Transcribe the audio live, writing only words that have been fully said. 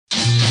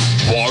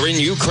in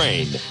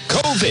Ukraine,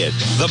 COVID,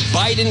 the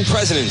Biden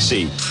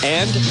presidency,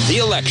 and the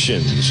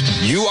elections.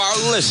 You are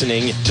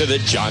listening to The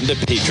John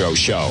DePetro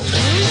Show.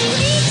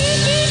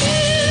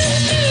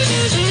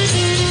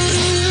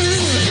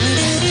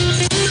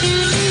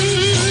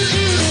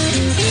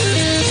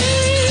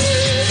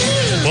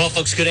 Well,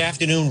 folks, good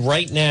afternoon.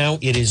 Right now,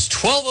 it is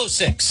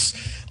 12:06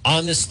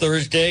 on this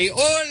Thursday.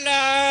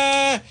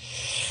 Hola!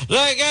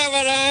 The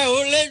governor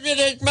who lives with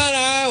his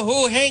mother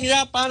who hangs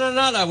up on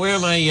another. Where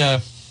am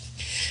I?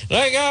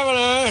 The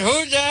governor,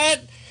 who's that?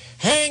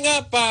 Hang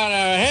up on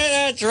her. Hey,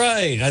 that's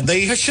right.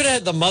 They should have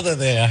had the mother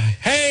there.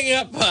 Hang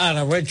up on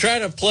her. We're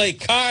trying to play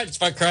cards,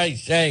 for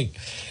Christ's sake.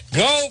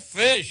 Go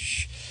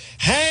fish.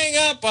 Hang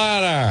up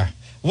on her.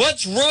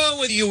 What's wrong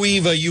with you,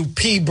 Eva, you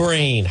pea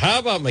brain? How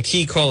about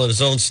McKee calling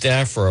his own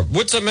staffer?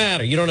 What's the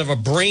matter? You don't have a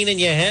brain in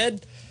your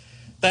head?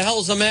 The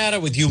hell's the matter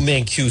with you,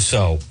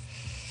 Mancuso?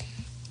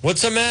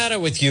 What's the matter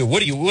with you?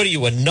 What are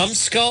you, a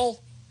numbskull?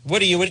 What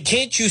are you?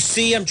 Can't you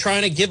see I'm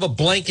trying to give a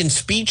blanking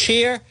speech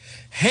here?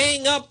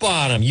 Hang up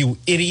on him, you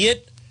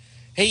idiot.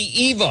 Hey,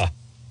 Eva,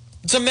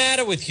 what's the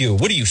matter with you?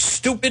 What are you,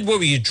 stupid? What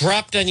were you,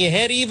 dropped on your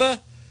head,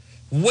 Eva?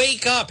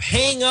 Wake up.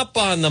 Hang up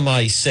on them,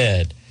 I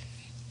said.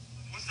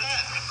 What's that?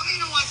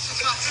 Helena wants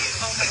to talk to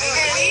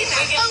you.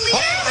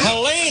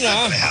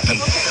 Helena?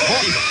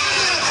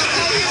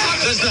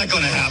 That's not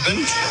going to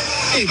happen.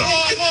 Eva,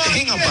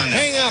 hang up on him.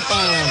 Hang up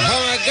on him.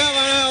 For a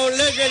governor who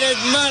lives with his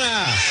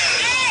mother.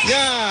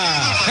 Yeah.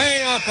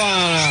 Hang up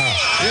on her.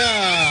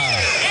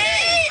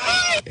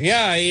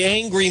 Yeah,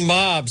 angry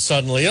mob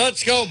suddenly.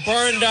 Let's go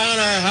burn down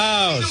our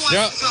house.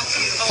 Yeah.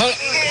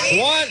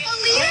 What?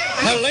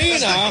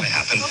 Helena?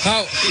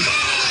 How?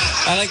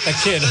 I like the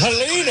kid.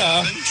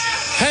 Helena?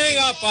 Hang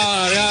up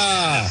on her.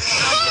 Yeah.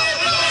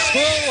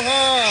 Screw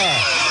her.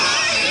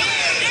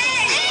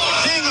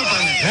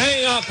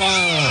 Hang up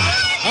on him.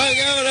 I'm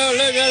going to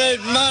look at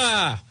his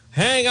mother.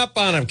 Hang up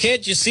on him.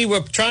 Can't you see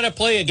we're trying to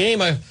play a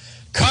game of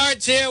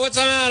cards here? What's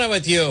the matter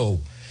with you?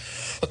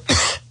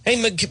 Hey,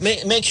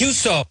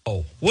 Mancuso,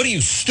 what are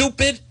you,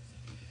 stupid?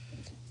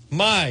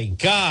 My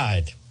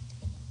God.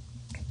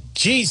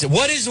 Jesus,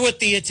 what is with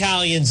the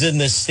Italians in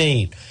this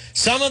state?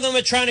 Some of them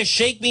are trying to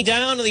shake me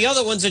down, and the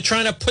other ones are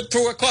trying to put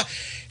through a car.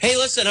 Hey,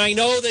 listen, I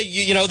know that,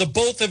 the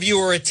both of you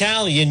are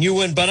Italian,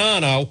 you and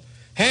Bonanno.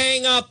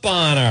 Hang up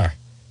on her.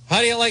 How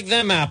do you like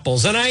them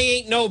apples? And I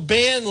ain't no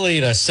band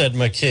leader, said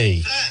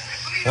McKee.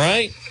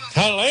 Right?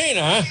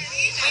 Helena?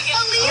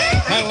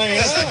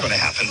 That's not going to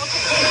happen.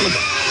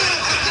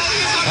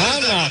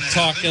 I'm not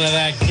talking to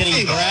that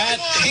giddy brat.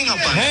 Hang up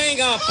on her.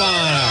 Hang up on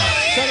her.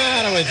 What's the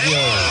matter with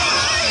you?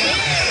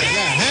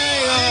 Yeah,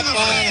 hang up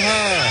on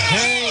her.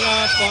 Hang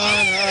up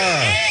on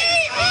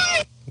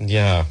her.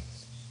 Yeah.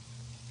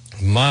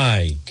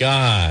 My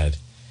God.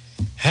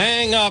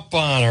 Hang up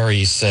on her,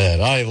 he said.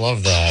 I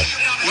love that.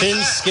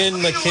 Thin-skinned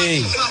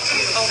McKee.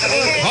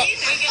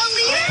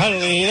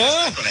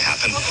 Helena?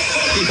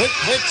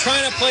 We're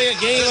trying to play a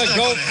game of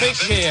Go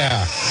Fish here.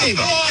 Hang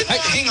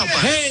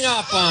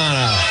up on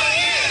her.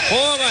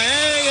 Over,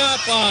 hang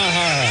up on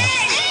her.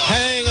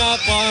 Hang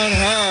up on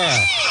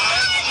her.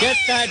 Get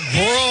that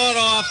broad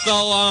off the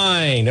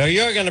line, or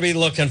you're going to be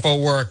looking for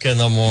work in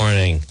the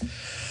morning.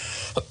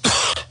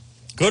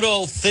 Good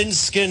old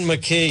thin-skinned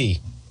McKee.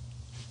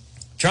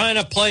 Trying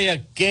to play a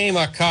game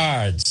of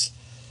cards.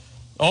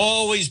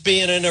 Always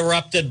being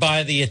interrupted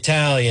by the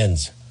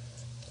Italians.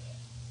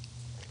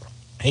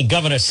 Hey,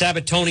 Governor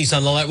Sabatoni's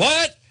on the line.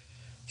 What?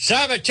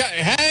 Sabatoni,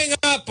 hang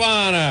up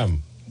on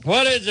him.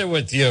 What is it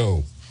with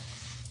you?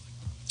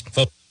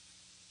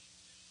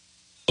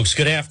 Folks,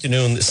 good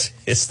afternoon. This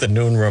is the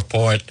Noon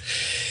Report.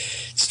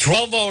 It's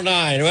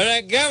 12:09. When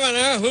a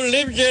governor who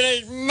lives with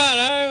his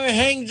mother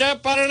hangs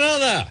up on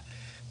another.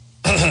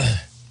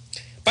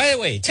 By the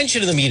way,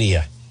 attention to the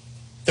media.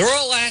 They're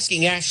all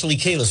asking Ashley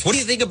Kalus, what do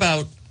you think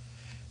about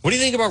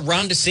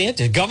Ron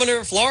DeSantis, governor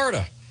of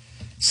Florida?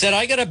 Said,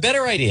 I got a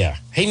better idea.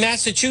 Hey,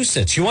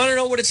 Massachusetts, you want to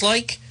know what it's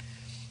like?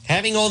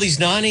 Having all these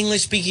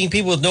non-English speaking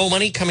people with no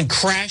money coming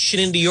crashing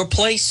into your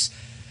place?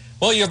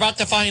 Well, you're about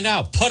to find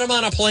out. Put them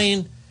on a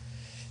plane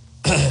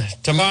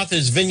to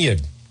Martha's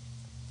Vineyard.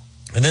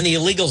 And then the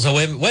illegals are,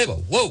 wait,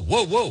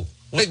 whoa.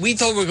 Wait, we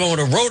thought we were going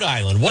to Rhode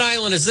Island. What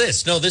island is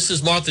this? No, this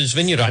is Martha's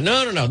Vineyard.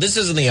 No. This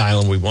isn't the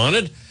island we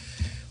wanted.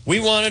 We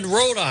wanted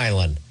Rhode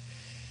Island.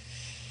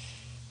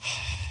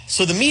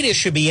 So the media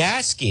should be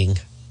asking,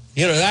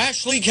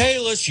 Ashley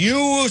Kalus,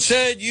 you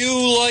said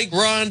you like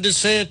Ron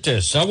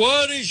DeSantis.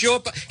 What is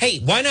your... Hey,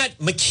 why not?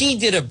 McKee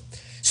did a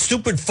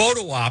stupid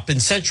photo op in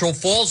Central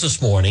Falls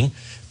this morning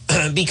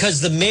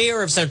because the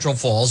mayor of Central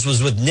Falls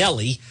was with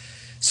Nellie.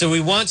 So he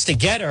wants to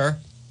get her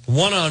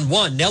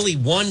one-on-one. Nellie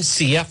won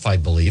CF, I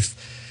believe.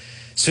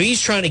 So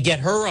he's trying to get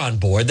her on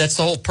board. That's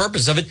the whole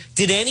purpose of it.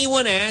 Did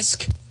anyone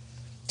ask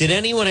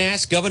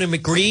Governor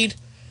McGreed,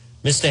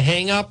 Mr.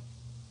 Hang Up?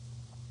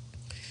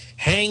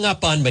 Hang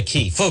up on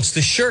McKee. Folks,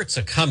 the shirts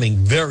are coming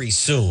very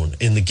soon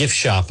in the gift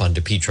shop on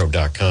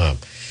DePetro.com.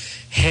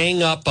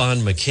 Hang up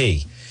on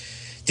McKee.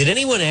 Did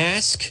anyone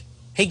ask,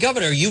 hey,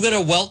 Governor, are you going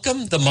to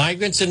welcome the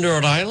migrants into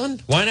Rhode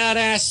Island? Why not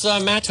ask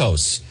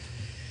Matos?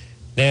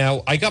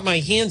 Now, I got my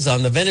hands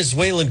on the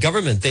Venezuelan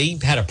government. They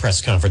had a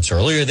press conference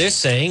earlier. They're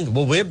saying,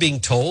 well, we're being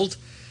told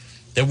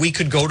that we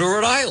could go to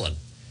Rhode Island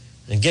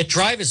and get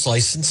driver's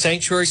license,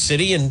 sanctuary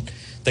city, and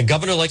the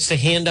governor likes to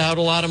hand out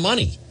a lot of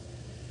money.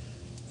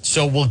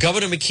 So will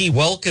Governor McKee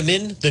welcome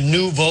in the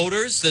new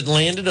voters that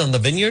landed on the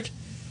Vineyard?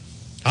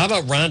 How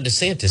about Ron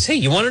DeSantis? Hey,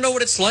 you want to know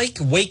what it's like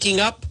waking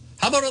up?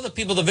 How about other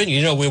people in the Vineyard?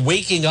 You know, we're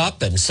waking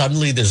up and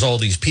suddenly there's all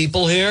these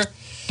people here.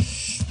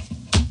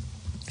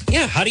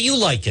 Yeah, how do you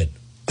like it?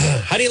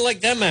 How do you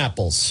like them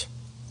apples?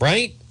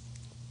 Right?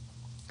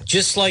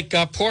 Just like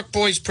Pork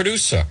Boy's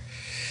producer.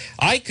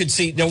 I could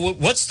see, now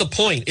what's the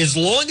point? As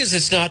long as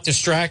it's not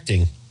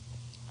distracting,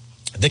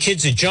 the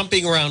kids are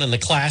jumping around in the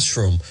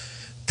classroom,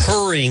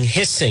 purring,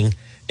 hissing,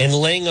 and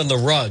laying on the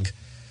rug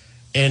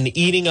and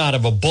eating out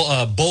of a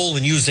bowl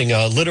and using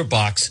a litter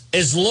box.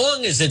 As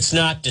long as it's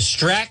not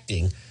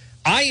distracting,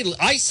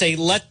 I say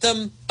let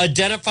them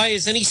identify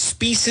as any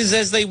species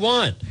as they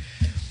want.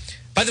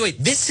 By the way,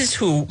 this is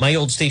who, my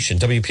old station,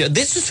 WPR,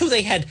 this is who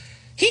they had.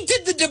 He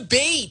did the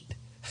debate.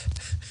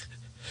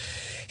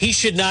 He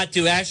should not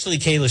do. Ashley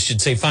Kalish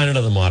should say, find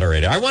another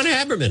moderator. I want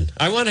Haberman.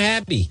 I want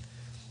Happy.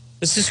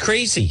 This is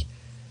crazy.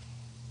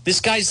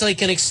 This guy's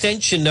like an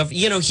extension of,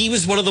 you know, he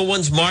was one of the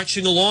ones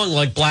marching along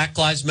like Black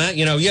Lives Matter.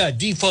 You know, yeah,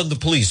 defund the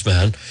police,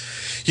 man.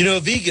 You know,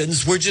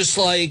 vegans, we're just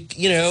like,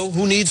 you know,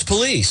 who needs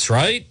police,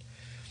 right?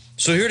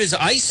 So here it is.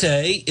 I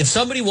say, if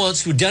somebody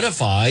wants to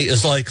identify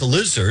as like a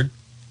lizard,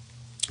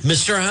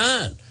 Mr.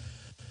 Hahn,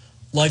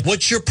 like,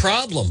 what's your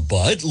problem,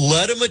 bud?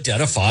 Let him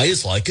identify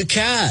as like a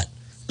cat,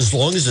 as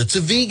long as it's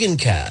a vegan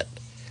cat.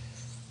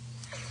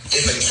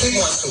 If a kid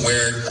wants to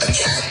wear a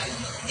cat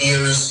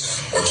ears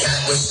or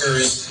cat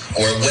whiskers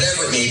or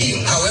whatever it may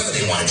be, however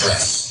they want to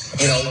dress,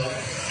 you know,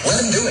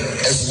 let them do it,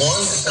 as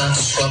long as it's not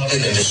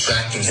disruptive and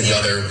distracting to the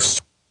other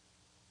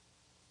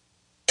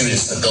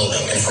students in the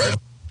building. And for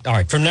all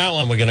right, from now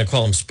on, we're going to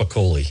call him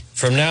Spicoli.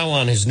 From now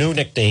on, his new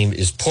nickname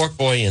is Pork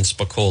Boy and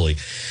Spicoli.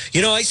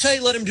 You know, I say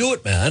let him do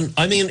it, man.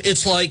 I mean,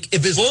 it's like,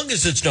 if as long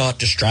as it's not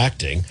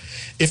distracting,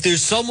 if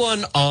there's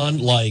someone on,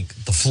 like,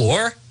 the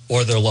floor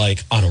or they're,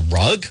 like, on a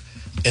rug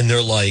and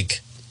they're, like,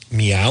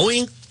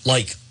 meowing,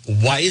 like,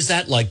 why is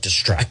that, like,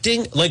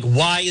 distracting? Like,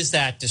 why is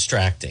that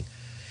distracting?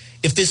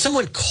 If there's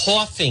someone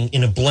coughing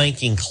in a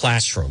blanking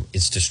classroom,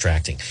 it's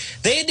distracting.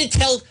 They had to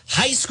tell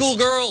high school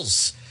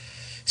girls,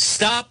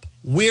 stop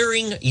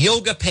wearing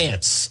yoga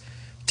pants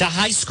to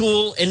high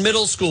school and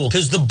middle school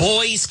because the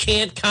boys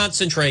can't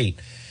concentrate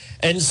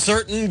and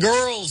certain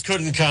girls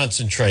couldn't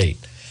concentrate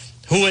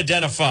who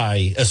identify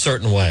a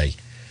certain way.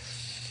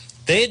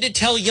 They had to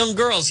tell young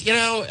girls, you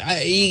know,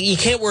 you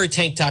can't wear a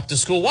tank top to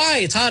school. Why?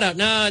 It's hot out.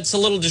 No, it's a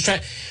little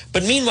distracting.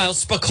 But meanwhile,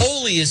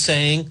 Spicoli is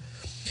saying,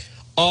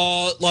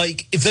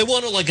 like, if they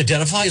want to, like,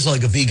 identify as,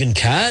 like, a vegan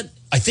cat,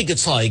 I think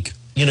it's, like,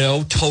 you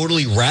know,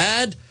 totally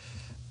rad,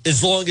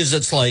 as long as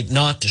it's, like,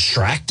 not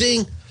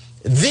distracting.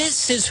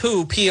 This is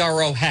who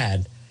PRO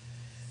had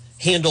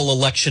handle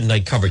election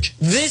night coverage.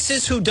 This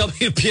is who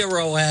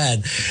WPRO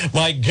had.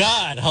 My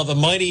God, how the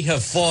mighty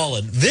have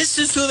fallen. This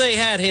is who they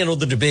had handle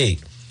the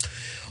debate.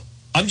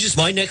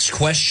 My next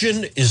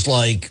question is,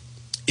 like,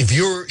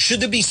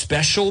 should there be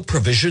special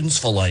provisions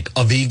for, like,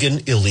 a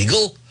vegan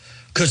illegal?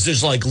 Because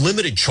there's, like,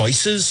 limited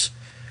choices.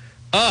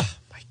 Oh,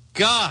 my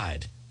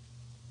God.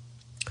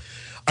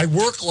 I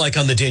work, like,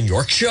 on the Dan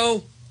York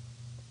show.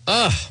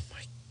 Oh,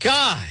 my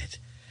God.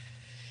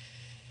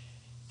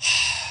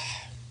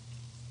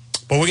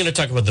 But we're going to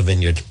talk about the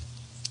Vineyard.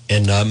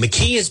 And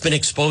McKee has been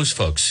exposed,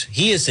 folks.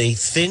 He is a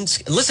thin...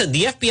 Listen,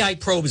 the FBI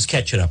probe is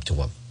catching up to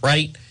him,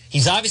 right?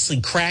 He's obviously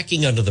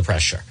cracking under the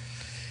pressure.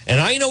 And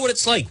I know what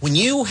it's like. When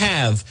you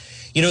have,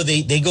 you know,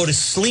 they go to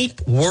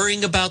sleep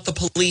worrying about the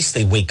police.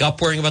 They wake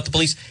up worrying about the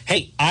police.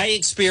 Hey, I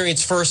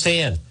experienced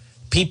firsthand.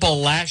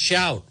 People lash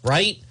out,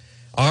 right?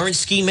 Orange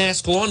ski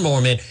mask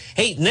lawnmower, man.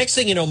 Hey, next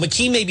thing you know,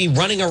 McKee may be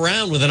running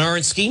around with an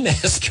orange ski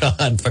mask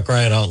on, for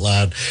crying out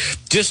loud.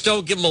 Just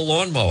don't give him a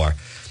lawnmower.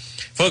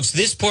 Folks,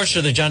 this portion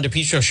of the John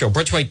DePietro Show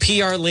brought to you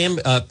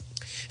by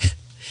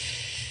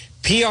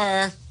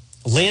PR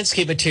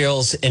Landscape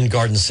Materials and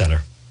Garden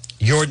Center.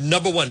 Your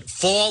number one.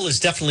 Fall is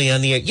definitely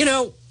on the air. You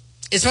know,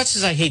 as much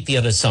as I hate the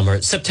end of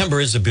summer, September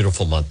is a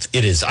beautiful month.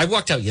 It is. I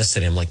walked out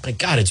yesterday. I'm like, my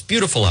God, it's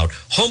beautiful out.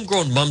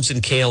 Homegrown mums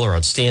and kale are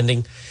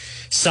outstanding.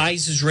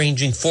 Sizes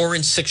ranging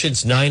 4-inch,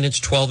 6-inch,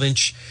 9-inch,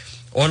 12-inch.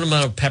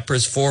 Ornamental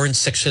peppers, 4- and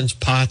 6-inch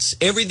pots.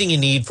 Everything you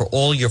need for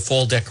all your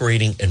fall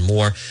decorating and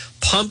more.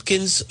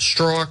 Pumpkins,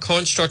 straw,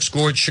 cornstalks,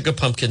 gourd, sugar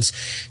pumpkins.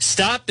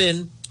 Stop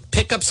in,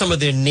 pick up some of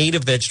their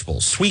native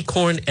vegetables. Sweet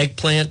corn,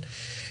 eggplant,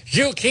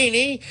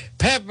 zucchini,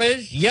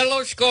 peppers,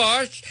 yellow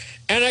squash,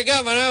 and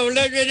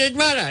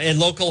and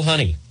local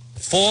honey.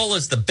 Fall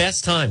is the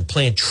best time.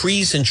 Plant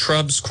trees and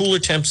shrubs, cooler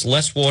temps,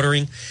 less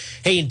watering.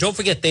 Hey, and don't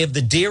forget, they have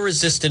the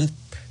deer-resistant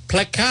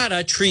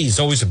Placata trees,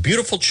 always a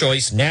beautiful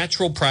choice.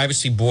 Natural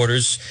privacy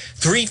borders,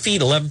 3 feet,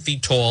 11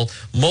 feet tall.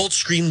 Mulch,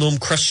 screen loom,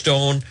 crushed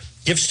stone,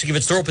 Gift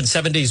certificates, they're open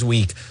 7 days a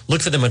week.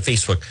 Look for them on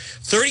Facebook.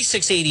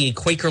 3688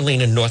 Quaker Lane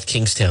in North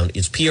Kingstown.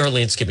 It's PR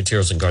Landscape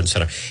Materials and Garden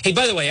Center. Hey,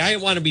 by the way, I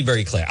want to be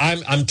very clear.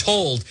 I'm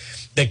told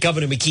that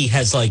Governor McKee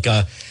has like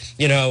a,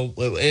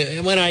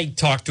 when I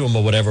talk to him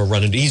or whatever,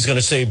 he's going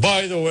to say,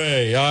 by the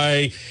way,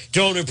 I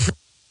don't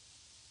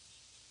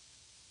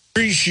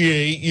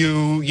appreciate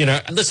you,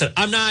 Listen,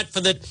 I'm not,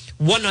 for the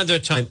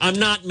 100th time, I'm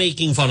not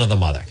making fun of the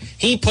mother.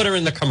 He put her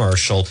in the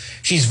commercial.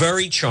 She's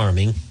very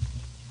charming.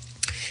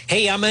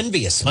 Hey, I'm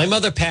envious. My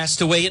mother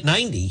passed away at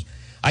 90.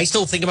 I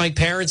still think of my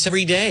parents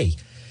every day.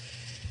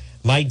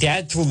 My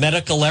dad, through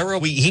medical error,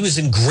 he was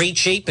in great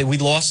shape, and we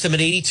lost him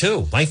at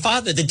 82. My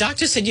father, the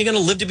doctor said you're going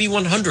to live to be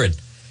 100.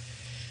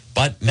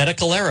 But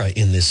medical error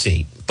in this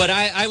state. But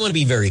I want to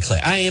be very clear.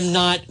 I am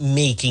not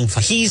making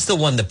fun. He's the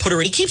one that put her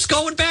in. He keeps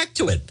going back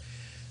to it,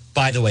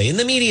 by the way. And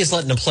the media is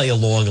letting him play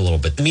along a little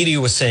bit. The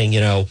media was saying,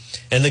 and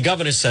the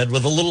governor said,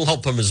 with a little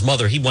help from his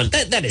mother, he won.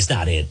 That is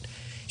not it.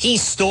 He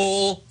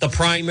stole the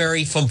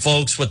primary from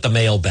folks with the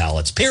mail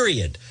ballots,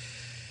 period.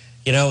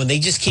 And they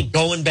just keep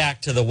going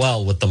back to the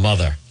well with the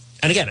mother.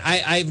 And again,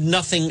 I have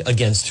nothing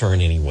against her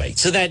in any way.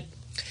 So that,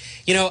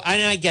 and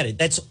I get it.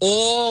 That's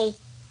all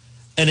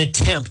an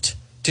attempt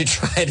to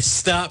try to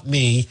stop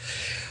me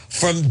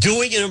from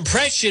doing an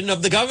impression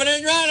of the governor.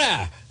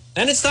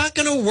 And it's not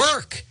going to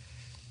work.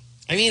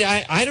 I mean,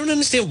 I don't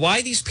understand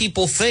why these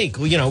people think,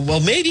 well,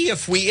 maybe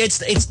if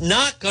it's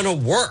not going to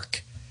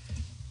work.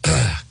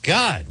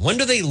 God, when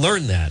do they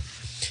learn that?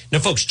 Now,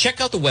 folks,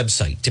 check out the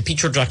website,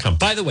 DePetro.com.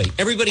 By the way,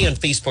 everybody on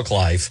Facebook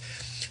Live,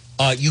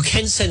 you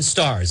can send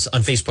stars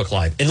on Facebook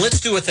Live. And let's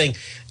do a thing.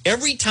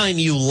 Every time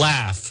you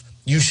laugh,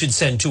 you should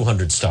send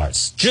 200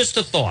 stars. Just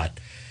a thought.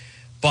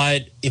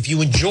 But if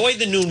you enjoy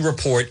the Noon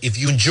Report, if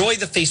you enjoy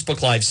the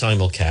Facebook Live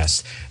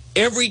simulcast,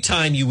 every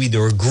time you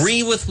either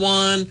agree with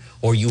one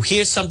or you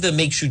hear something that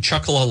makes you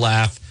chuckle or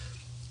laugh,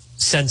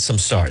 send some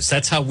stars.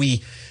 That's how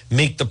we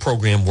make the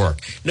program work.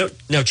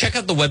 Now check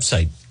out the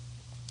website.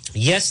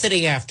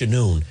 Yesterday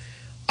afternoon,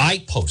 we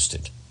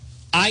posted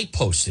on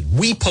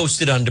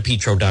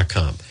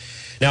DePetro.com.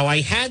 Now,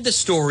 I had the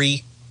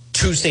story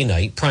Tuesday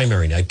night,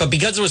 primary night, but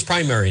because it was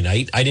primary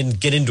night, I didn't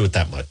get into it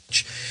that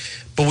much.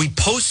 But we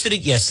posted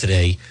it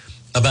yesterday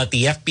about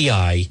the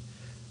FBI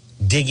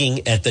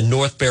digging at the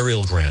North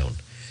Burial Ground.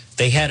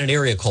 They had an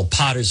area called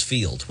Potter's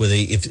Field where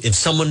if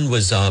someone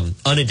was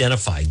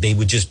unidentified, they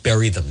would just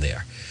bury them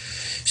there.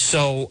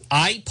 So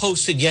I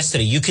posted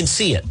yesterday, you can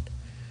see it,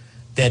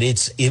 that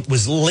it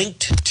was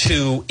linked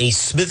to a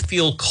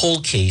Smithfield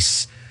cold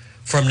case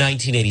from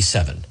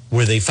 1987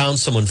 where they found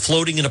someone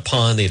floating in a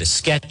pond. They had a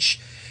sketch.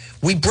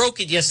 We broke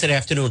it yesterday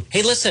afternoon.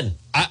 Hey, listen,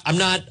 I'm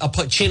not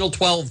Channel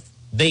 12.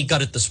 They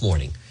got it this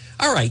morning.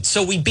 All right,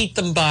 so we beat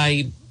them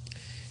by,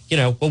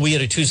 we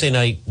had a Tuesday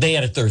night. They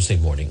had a Thursday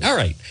morning. All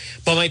right.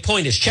 But my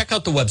point is, check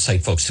out the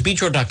website, folks,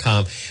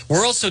 DePetro.com.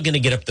 We're also going to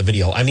get up the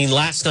video. I mean,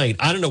 last night,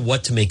 I don't know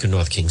what to make of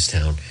North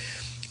Kingstown.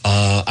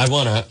 I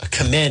want to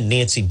commend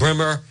Nancy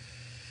Brimmer,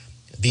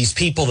 these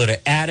people that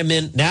are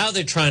adamant. Now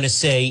they're trying to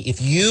say,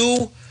 if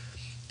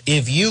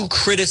you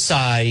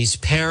criticize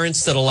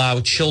parents that allow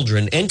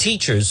children and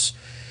teachers,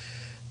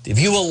 if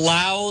you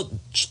allow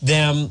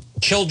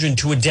children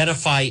to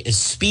identify as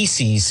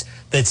species,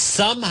 that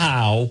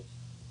somehow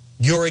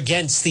you're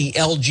against the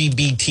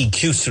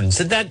LGBTQ students.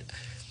 And that,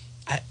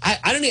 I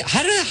don't know,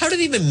 how do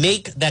they even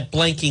make that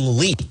blanking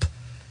leap?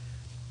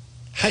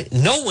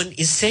 No one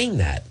is saying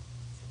that.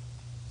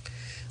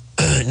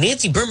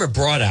 Nancy Brimmer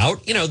brought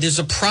out, there's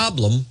a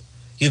problem.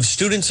 You have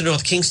students in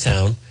North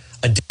Kingstown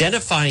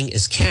identifying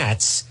as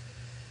cats,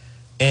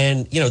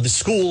 and, the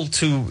school,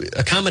 to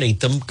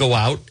accommodate them, go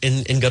out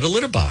and get a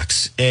litter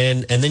box.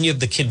 And then you have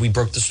the kid, we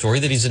broke the story,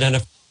 that he's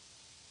identifying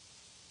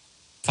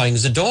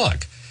as a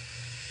dog.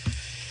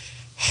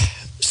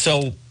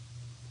 So,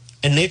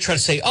 and they try to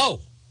say,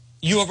 oh,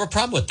 you have a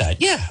problem with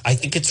that. Yeah, I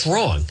think it's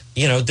wrong.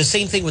 The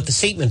same thing with the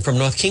statement from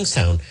North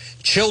Kingstown.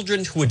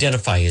 Children who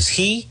identify as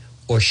he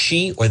or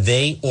she or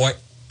they or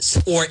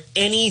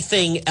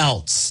anything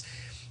else.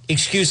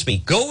 Excuse me,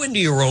 go into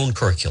your own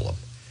curriculum.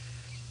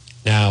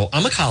 Now,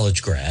 I'm a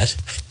college grad.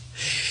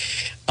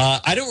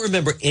 I don't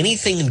remember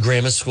anything in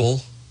grammar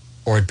school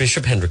or at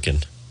Bishop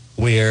Hendricken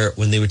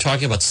when they were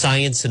talking about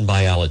science and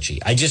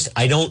biology.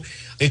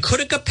 It could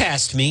have got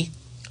past me.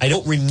 I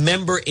don't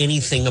remember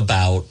anything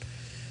about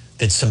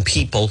that some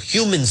people,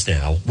 humans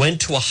now,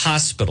 went to a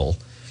hospital,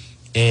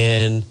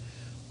 and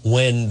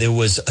when there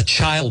was a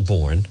child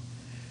born,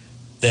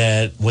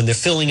 that when they're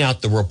filling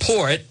out the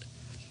report,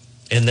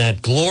 and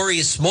that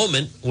glorious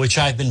moment, which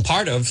I've been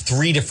part of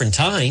 3 different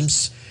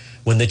times,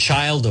 when the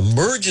child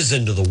emerges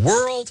into the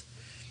world,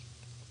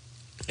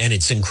 and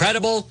it's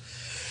incredible,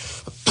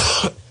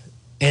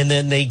 and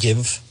then they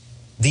give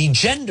the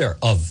gender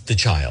of the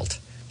child.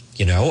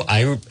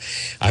 I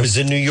was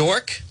in New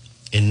York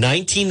in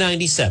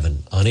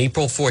 1997 on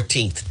April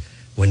 14th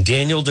when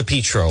Daniel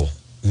DePetro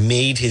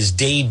made his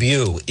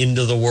debut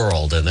into the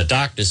world, and the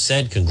doctor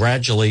said,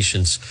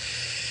 congratulations,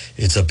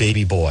 it's a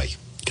baby boy,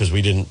 because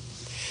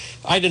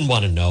I didn't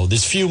want to know.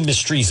 There's few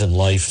mysteries in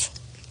life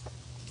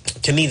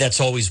To me, that's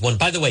always one.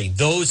 By the way,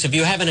 if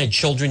you haven't had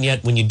children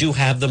yet, when you do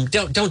have them,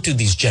 don't do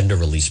these gender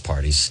release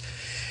parties.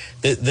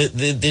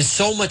 There's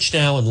so much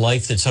now in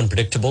life that's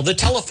unpredictable. The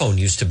telephone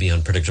used to be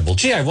unpredictable.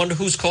 Gee, I wonder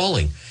who's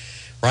calling,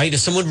 right? If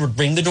someone would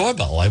ring the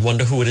doorbell, I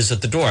wonder who it is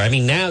at the door. I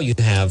mean, now you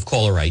have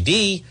caller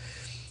ID,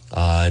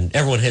 and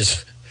everyone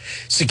has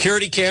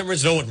security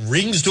cameras. No one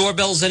rings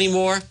doorbells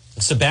anymore.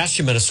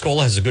 Sebastian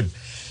Maniscalco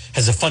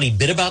has a funny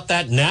bit about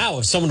that. Now,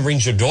 if someone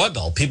rings your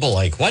doorbell, people are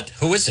like, what?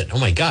 Who is it? Oh,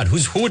 my God.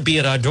 Who would be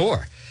at our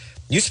door?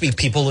 Used to be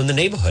people in the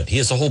neighborhood. He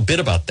has a whole bit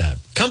about that.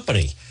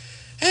 Company.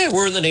 Hey,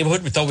 we're in the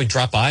neighborhood. We thought we'd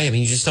drop by. I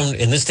mean, you just don't,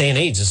 in this day and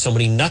age, there's so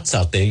many nuts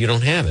out there, you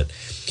don't have it.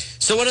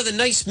 So one of the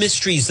nice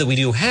mysteries that we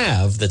do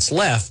have that's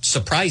left,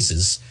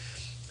 surprises,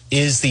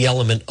 is the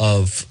element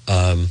of,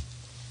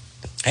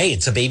 hey,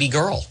 it's a baby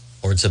girl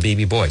or it's a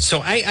baby boy.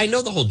 So I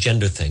know the whole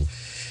gender thing,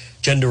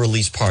 gender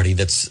release party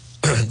that's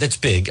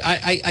big.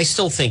 I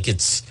still think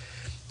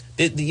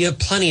you have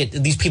plenty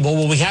of these people.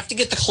 Well, we have to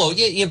get the clothes.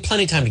 You have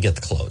plenty of time to get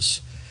the clothes.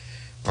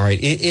 All right.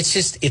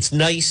 It's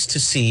nice to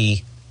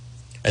see,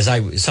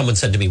 someone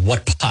said to me,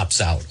 what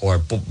pops out.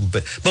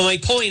 But my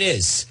point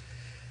is,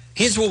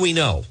 here's what we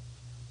know.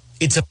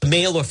 It's a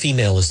male or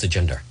female is the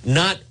gender,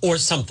 not or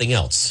something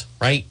else,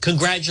 right?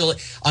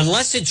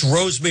 Unless it's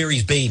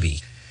Rosemary's Baby.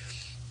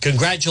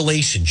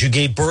 Congratulations. You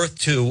gave birth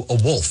to a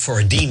wolf or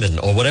a demon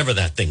or whatever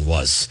that thing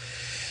was.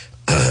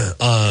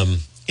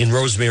 In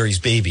Rosemary's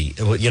Baby,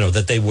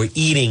 that they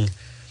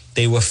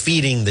were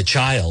feeding the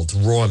child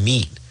raw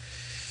meat.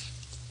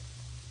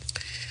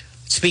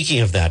 Speaking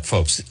of that,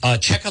 folks,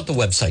 check out the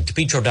website,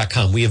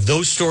 DePetro.com. We have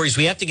those stories.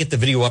 We have to get the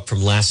video up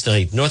from last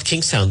night. North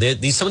Kingstown,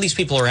 some of these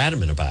people are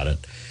adamant about it.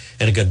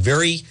 And it got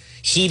very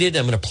heated.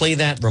 I'm going to play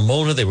that.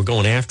 Ramona, they were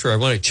going after.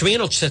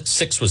 Chimano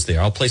 6 was there.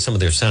 I'll play some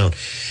of their sound.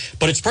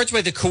 But it's brought to you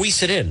by the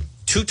Coesit Inn.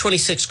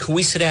 226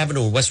 Coesit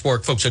Avenue in West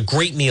Warwick. Folks, a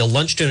great meal,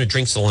 lunch, dinner,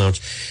 drinks, the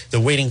lounge. They're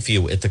waiting for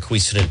you at the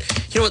Coesit Inn.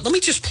 You know what? Let me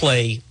just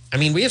play. I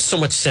mean, we have so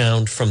much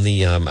sound from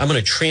the, I'm going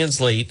to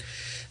translate.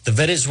 The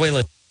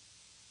Venezuelan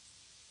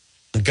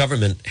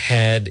government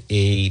had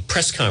a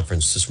press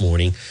conference this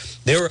morning.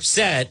 They were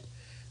upset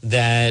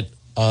that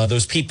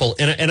those people,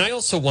 and I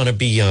also want to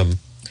be,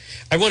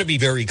 I want to be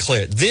very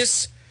clear.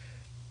 This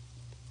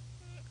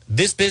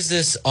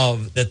business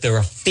of that there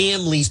are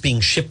families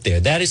being shipped there,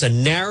 that is a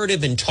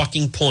narrative and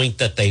talking point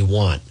that they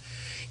want.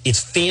 It's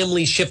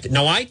family shipped.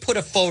 Now, I put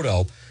a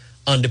photo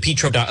on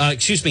DePetro,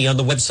 on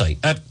the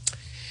website.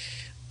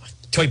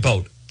 Toy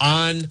boat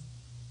on.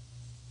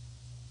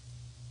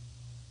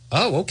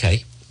 Oh,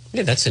 okay.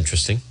 Yeah, that's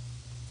interesting.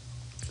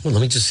 Well,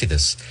 let me just see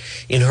this.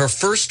 In her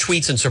first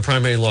tweet since her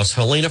primary loss,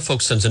 Helena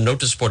Foulkes sends a note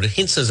to support it,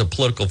 hints as a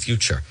political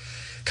future.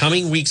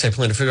 Coming weeks, I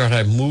plan to figure out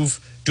how to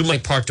do my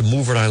part to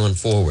move Rhode Island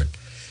forward.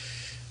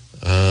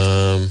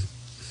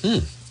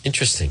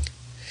 Interesting.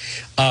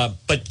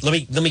 But let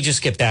me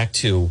just get back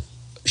to,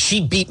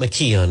 she beat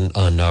McKee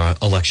on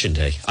election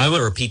day. I want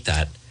to repeat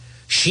that.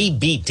 She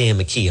beat Dan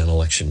McKee on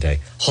election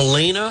day.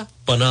 Helena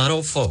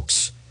Bonanno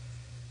Foulkes,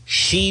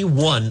 she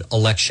won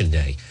election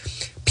day.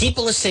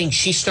 People are saying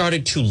she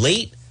started too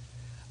late.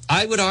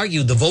 I would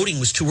argue the voting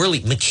was too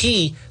early.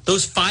 McKee,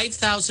 those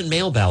 5,000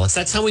 mail ballots,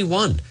 that's how he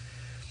won.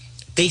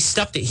 They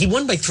stuffed it. He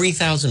won by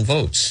 3,000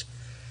 votes.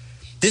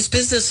 This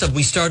business of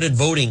we started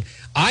voting,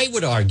 I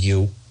would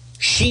argue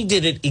she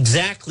did it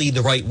exactly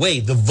the right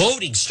way. The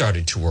voting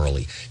started too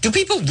early. Do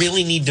people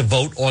really need to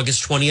vote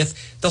August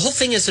 20th? The whole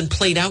thing isn't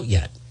played out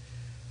yet.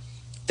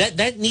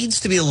 That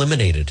needs to be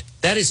eliminated.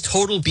 That is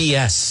total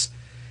BS.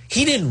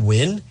 He didn't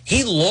win.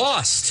 He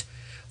lost.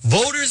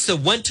 Voters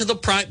that went to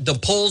the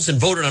polls and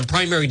voted on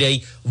primary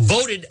day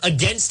voted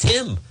against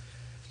him.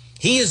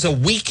 He is a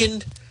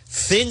weakened,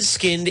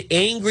 thin-skinned,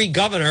 angry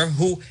governor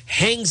who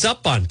hangs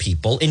up on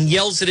people and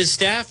yells at his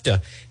staff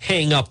to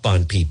hang up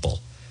on people.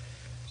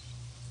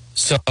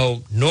 So,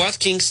 North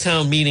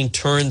Kingstown meeting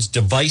turns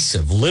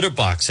divisive. Litter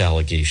box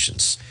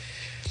allegations.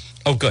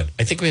 Oh, good.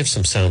 I think we have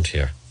some sound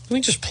here. Let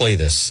me just play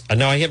this.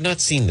 Now, I have not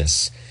seen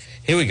this.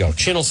 Here we go.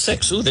 Channel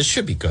 6. Ooh, this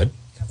should be good.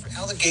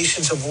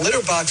 Allegations of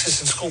litter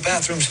boxes in school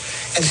bathrooms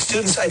and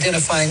students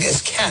identifying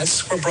as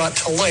cats were brought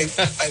to light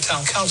by a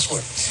town councilor.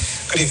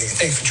 Good evening.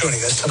 Thank you for joining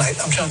us tonight.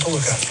 I'm John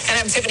DeLuca.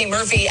 And I'm Tiffany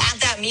Murphy. At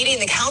that meeting,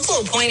 the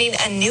council appointing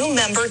a new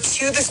member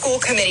to the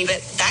school committee,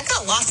 but that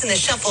got lost in the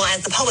shuffle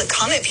as the public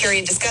comment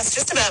period discussed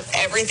just about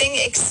everything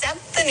except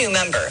the new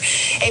member.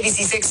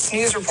 ABC 6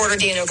 News reporter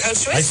Daniel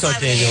Coach joins us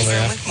live in the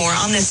newsroom with more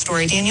on this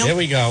story. Daniel? Here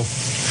we go.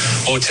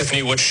 Oh,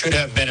 Tiffany, what should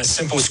have been a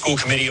simple school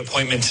committee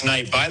appointment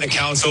tonight by the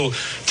council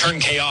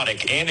turned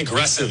chaotic and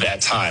aggressive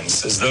at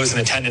times as those in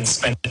attendance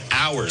spent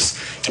hours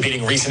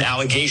debating recent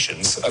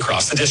allegations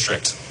across the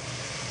district.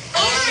 Get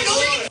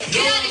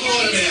out of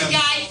here,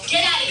 guys.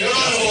 Get out of here.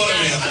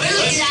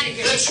 Get out of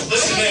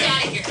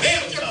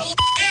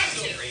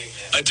here.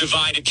 A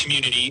divided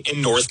community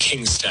in North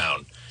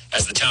Kingstown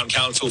as the town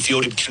council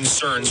fielded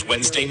concerns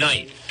Wednesday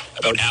night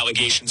about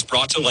allegations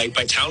brought to light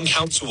by town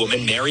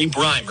councilwoman Mary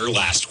Brimer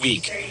last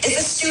week. If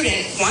a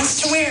student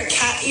wants to wear a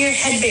cat ear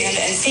headband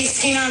and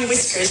face paint on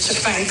whiskers to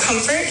find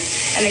comfort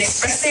and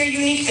express their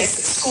uniqueness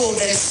at school,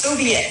 then so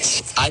be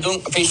it. I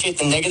don't appreciate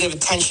the negative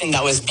attention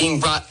that was being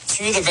brought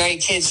to the very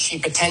kids she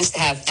pretends to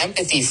have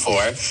empathy for.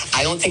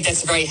 I don't think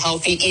that's very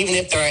healthy, even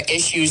if there are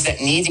issues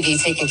that need to be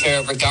taken care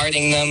of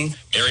regarding them.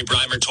 Mary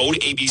Brimer told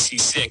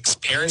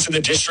ABC6 parents in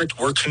the district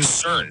were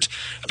concerned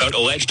about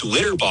alleged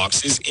litter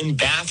boxes in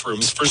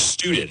bathrooms for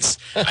students,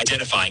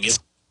 identifying as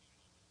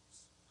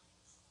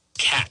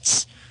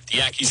cats.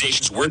 The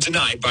accusations were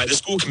denied by the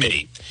school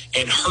committee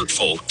and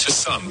hurtful to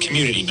some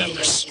community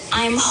members.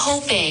 I'm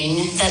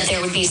hoping that there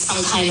would be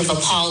some kind of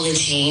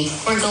apology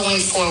or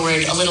going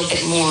forward a little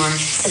bit more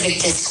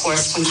civic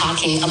discourse when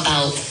talking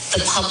about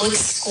the public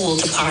school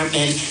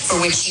department for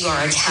which you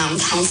are a town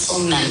council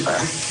member.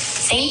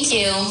 Thank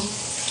you.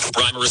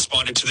 Brimer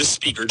responded to the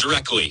speaker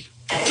directly.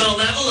 The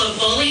level of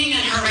bullying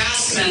and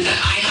harassment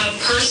that I have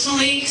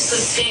personally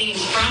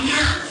sustained from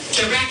her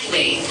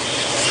directly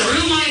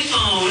through my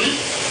phone,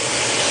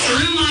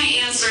 through my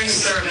answering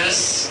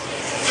service,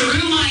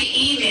 through my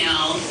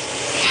email,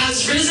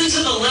 has risen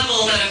to the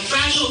level that a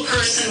fragile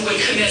person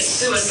would commit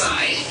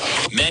suicide.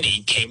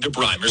 Many came to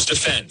Brimer's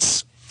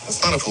defense.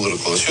 It's not a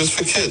political issue, it's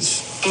for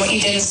kids. What you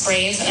did is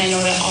brave, and I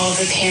know that all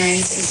the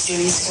parents and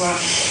students who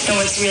know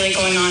what's really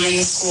going on in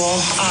the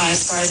school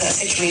as far as that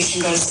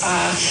situation goes,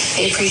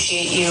 they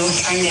appreciate you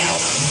trying to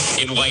help.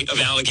 In light of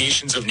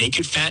allegations of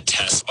naked fat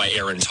tests by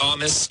Aaron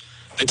Thomas,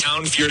 the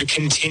town feared a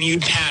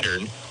continued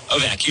pattern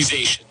of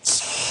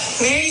accusations.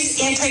 Mary's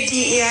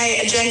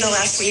anti-DEI agenda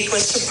last week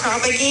was to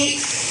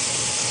propagate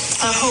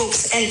a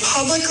hoax and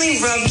publicly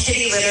rub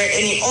kitty litter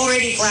in the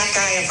already black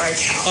eye of our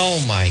town. Oh,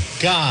 my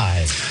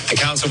God. The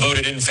council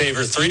voted in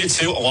favor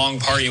 3-2 along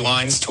party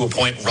lines to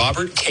appoint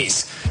Robert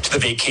Case to the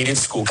vacated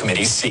school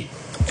committee seat.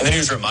 In the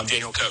newsroom, I'm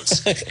Daniel Coates.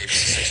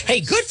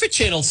 Hey, good for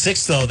Channel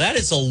 6, though. That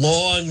is a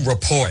long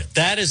report.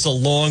 That is a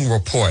long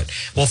report.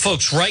 Well,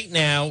 folks, right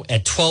now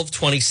at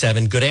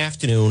 12:27, good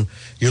afternoon.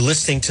 You're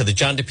listening to the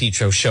John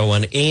DePietro Show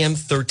on AM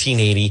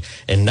 1380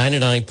 and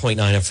 99.9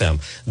 FM.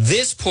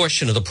 This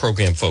portion of the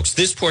program, folks,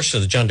 this portion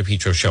of the John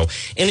DePietro Show,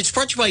 and it's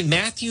brought to you by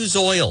Matthews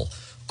Oil.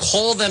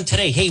 Call them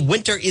today. Hey,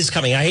 winter is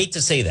coming. I hate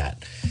to say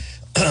that.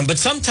 But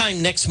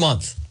sometime next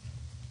month,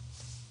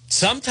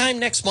 sometime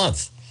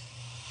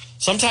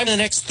in the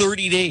next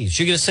 30 days,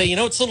 you're going to say, you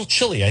know, it's a little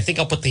chilly. I think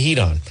I'll put the heat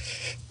on.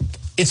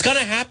 It's going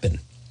to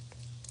happen.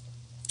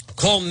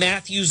 Call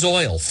Matthews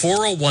Oil,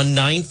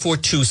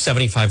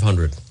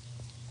 401-942-7500.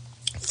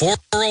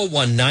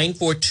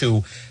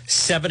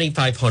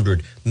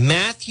 401-942-7500.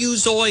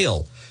 Matthews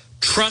Oil,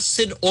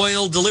 trusted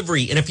oil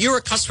delivery. And if you're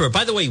a customer,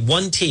 by the way,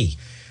 1T,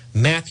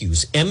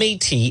 Matthews,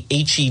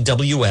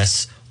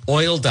 Mathews,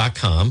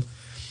 oil.com.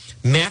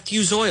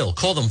 Matthews Oil,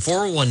 call them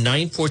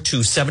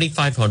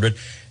 401-942-7500.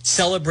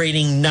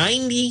 Celebrating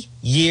 90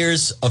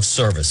 years of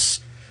service.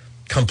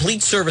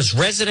 Complete service,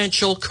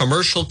 residential,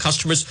 commercial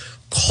customers.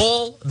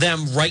 Call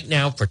them right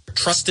now for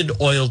trusted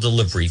oil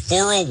delivery.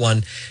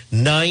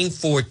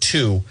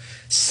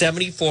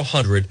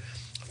 401-942-7400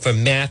 for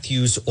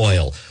Matthews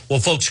Oil. Well,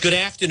 folks, good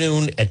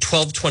afternoon at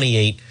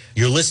 12:28.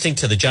 You're listening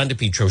to the John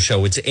DePietro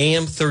Show. It's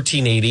AM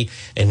 1380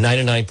 and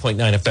 99.9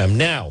 FM.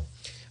 Now,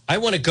 I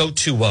want to go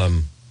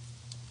to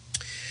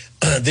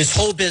this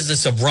whole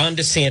business of Ron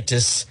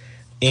DeSantis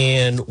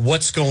and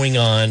what's going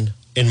on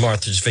in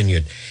Martha's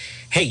Vineyard.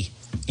 Hey,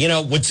 you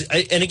know,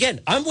 and again,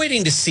 I'm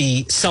waiting to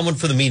see someone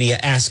from the media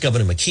ask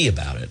Governor McKee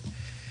about it.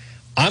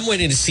 I'm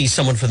waiting to see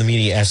someone from the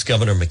media ask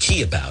Governor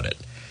McKee about it.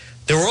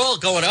 They were all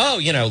going, oh,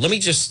 you know, I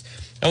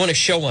want to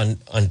show on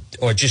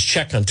or just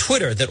check on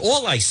Twitter that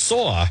all I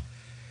saw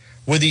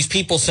were these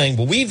people saying,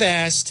 well, we've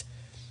asked,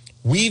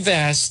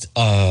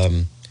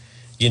 Ashley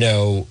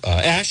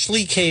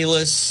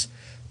Kalis,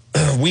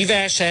 we've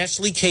asked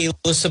Ashley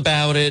Kalis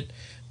about it.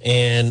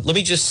 And let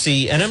me just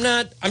see. And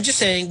I'm just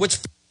saying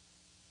what's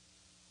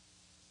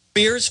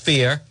fear is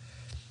fear.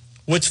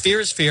 What's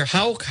fear is fear.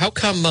 How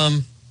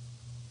come,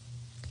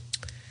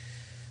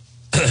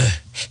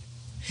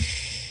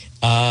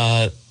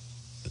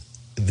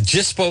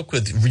 just spoke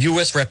with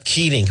U.S. Rep.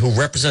 Keating, who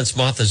represents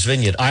Martha's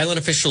Vineyard. Island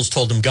officials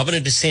told him Governor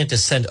DeSantis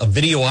sent a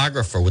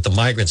videographer with the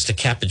migrants to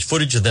capture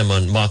footage of them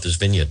on Martha's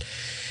Vineyard.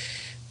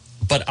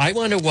 But I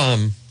want to,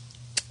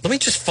 let me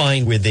just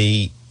find where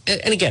they,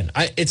 and again,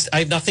 I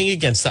have nothing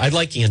against that. I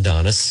like Ian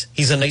Donis.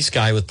 He's a nice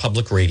guy with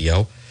public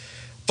radio.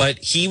 But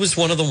he was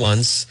one of the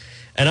ones,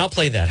 and I'll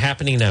play that,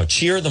 happening now.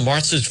 Cheer, the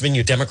Martha's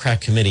Vineyard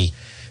Democrat Committee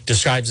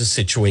describes the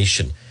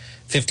situation.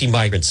 50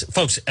 migrants.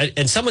 Folks,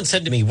 and someone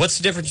said to me, what's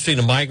the difference between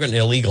a migrant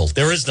and illegal?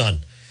 There is none.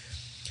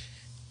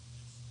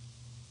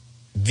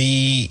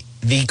 The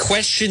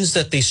questions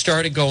that they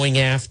started going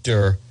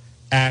after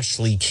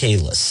Ashley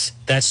Kalis,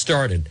 that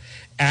started.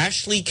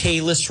 Ashley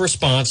Kalis'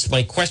 response to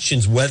my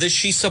questions, whether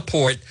she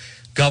support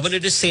Governor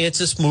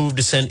DeSantis' move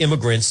to send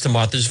immigrants to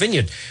Martha's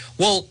Vineyard.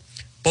 Well,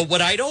 but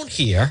what I don't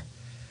hear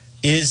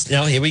is,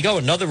 now here we go,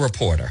 another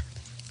reporter.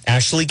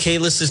 Ashley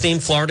Kalus has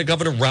named Florida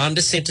Governor Ron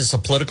DeSantis a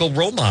political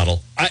role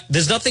model.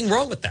 There's nothing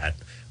wrong with that.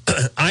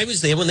 I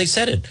was there when they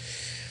said it.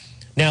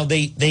 Now,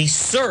 they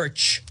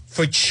search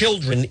for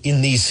children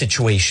in these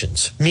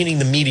situations, meaning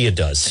the media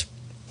does.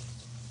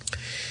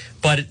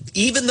 But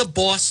even the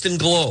Boston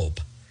Globe,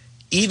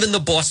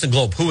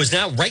 who is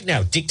right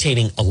now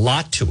dictating a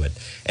lot to it.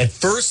 At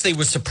first, they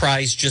were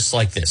surprised just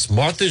like this.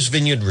 Martha's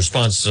Vineyard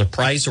responds to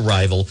surprise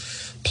arrival,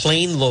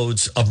 plane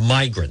loads of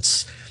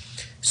migrants.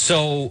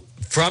 So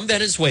from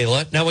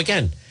Venezuela, now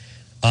again,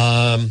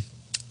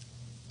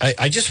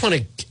 I just want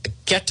to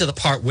get to the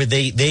part where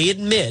they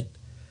admit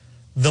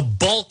the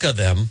bulk of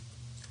them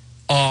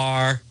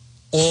are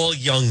all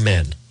young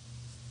men.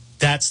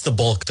 That's the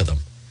bulk of them.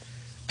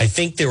 I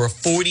think there are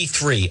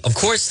 43. Of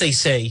course, they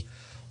say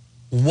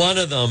one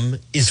of them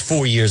is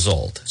 4 years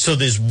old. So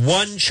there's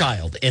one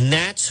child, and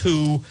that's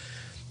who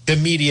the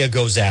media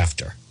goes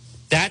after.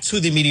 That's who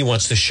the media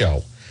wants to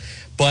show.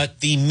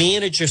 But the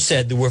manager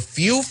said there were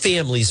few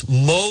families.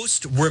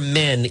 Most were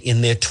men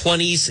in their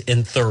 20s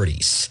and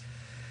 30s.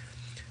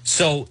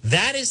 So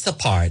that is the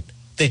part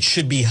that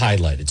should be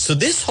highlighted. So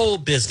this whole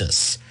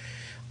business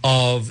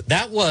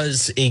that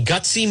was a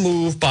gutsy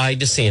move by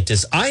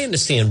DeSantis. I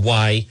understand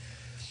why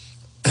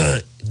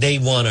they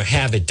want to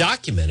have it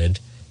documented,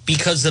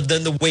 because of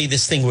then the way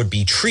this thing would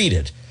be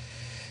treated.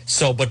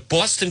 So, but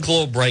Boston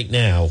Globe right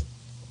now,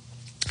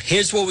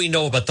 here's what we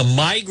know about the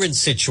migrant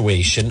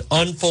situation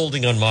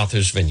unfolding on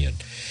Martha's Vineyard.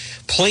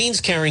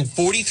 Planes carrying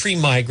 43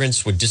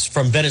 migrants were just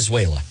from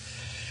Venezuela.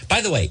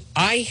 By the way,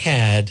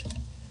 I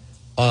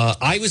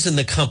was in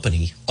the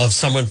company of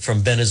someone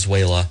from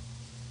Venezuela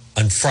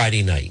on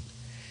Friday night.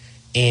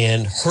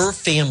 And her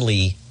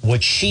family,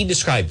 what she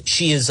described,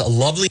 she is a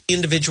lovely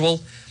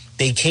individual.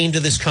 They came to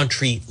this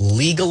country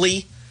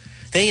legally.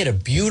 They had a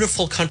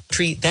beautiful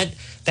country.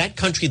 That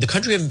country, the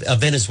country of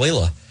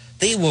Venezuela,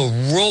 they were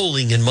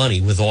rolling in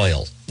money with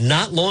oil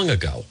not long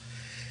ago.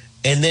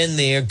 And then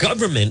their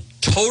government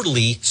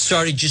totally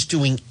started just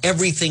doing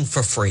everything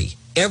for free.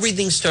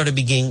 Everything started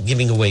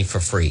giving away for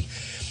free.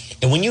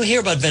 And when you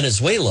hear about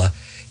Venezuela,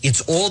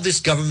 it's all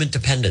this government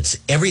dependence.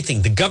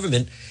 Everything. The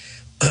government,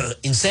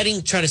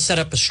 trying to set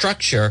up a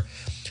structure,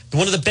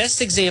 one of the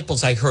best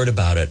examples I heard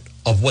about it,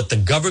 of what the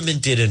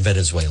government did in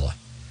Venezuela,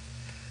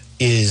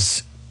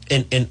 is,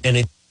 it's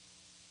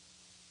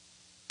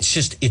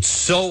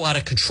so out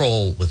of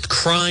control with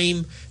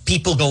crime,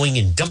 people going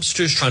in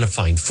dumpsters trying to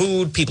find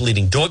food, people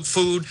eating dog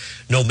food,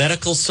 no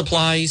medical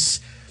supplies.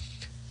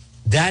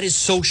 That is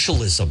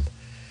socialism.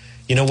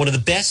 You know, one of the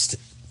best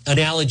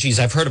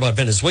analogies I've heard about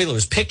Venezuela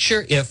is,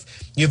 picture if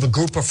you have a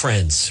group of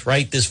friends,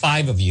 right? There's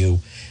 5 of you,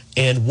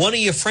 and one of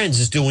your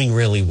friends is doing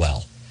really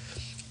well.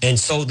 And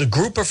so the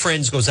group of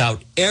friends goes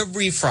out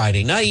every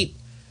Friday night,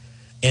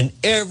 and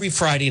every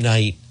Friday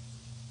night,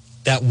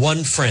 that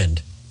one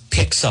friend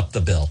picks up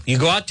the bill. You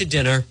go out to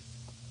dinner.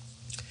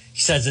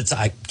 He says,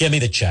 give me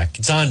the check.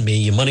 It's on me.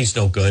 Your money's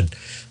no good.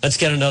 Let's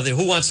get another.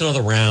 Who wants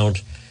another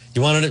round?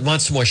 You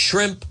want some more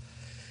shrimp?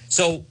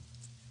 So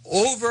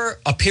over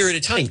a period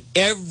of time,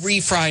 every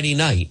Friday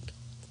night,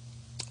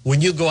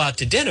 when you go out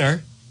to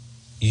dinner,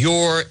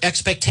 your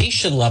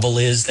expectation level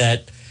is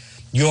that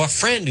your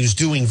friend who's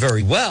doing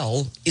very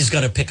well is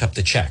going to pick up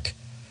the check.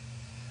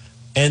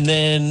 And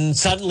then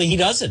suddenly he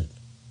doesn't.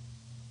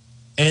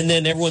 And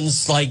then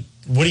everyone's like,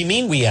 what do you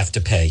mean we have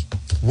to pay?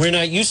 We're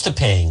not used to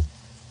paying.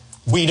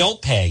 We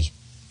don't pay.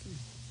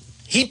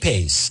 He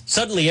pays.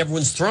 Suddenly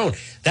everyone's thrown.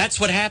 That's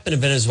what happened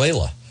in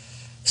Venezuela.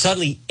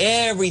 Suddenly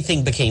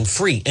everything became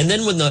free. And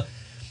then when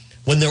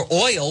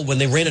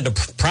they ran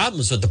into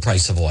problems with the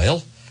price of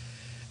oil,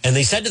 and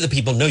they said to the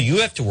people, no, you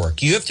have to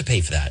work. You have to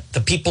pay for that.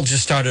 The people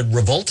just started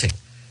revolting.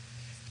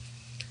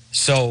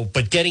 So,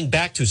 but getting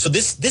back to, so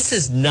this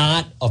is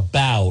not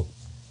about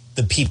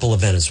the people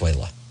of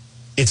Venezuela.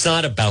 It's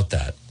not about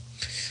that.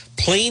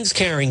 Planes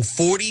carrying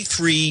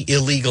 43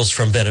 illegals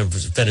from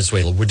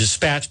Venezuela were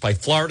dispatched by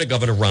Florida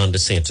Governor Ron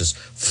DeSantis,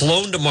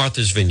 flown to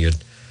Martha's Vineyard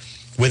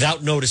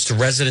without notice to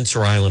residents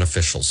or island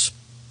officials.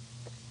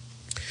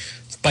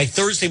 By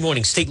Thursday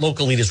morning, state and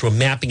local leaders were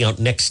mapping out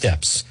next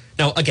steps.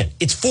 Now, again,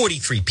 it's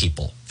 43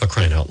 people, for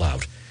crying out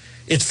loud.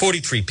 It's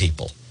 43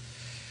 people.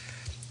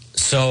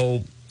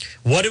 So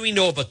what do we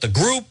know about the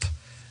group?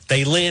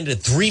 They landed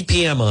at 3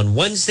 p.m. on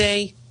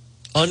Wednesday.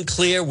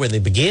 Unclear where they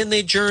began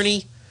their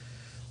journey.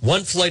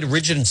 One flight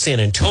originated in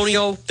San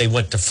Antonio. They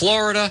went to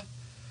Florida.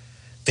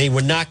 They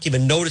were not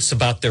given notice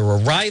about their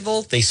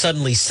arrival. They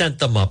suddenly sent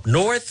them up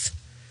north.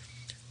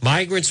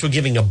 Migrants were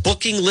giving a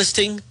booking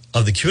listing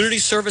of the community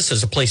service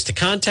as a place to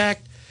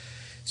contact.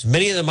 So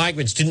many of the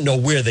migrants didn't know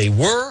where they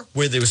were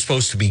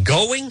supposed to be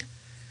going.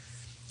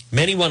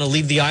 Many want to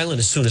leave the island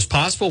as soon as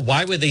possible.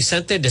 Why were they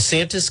sent there?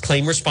 DeSantis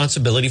claimed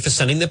responsibility for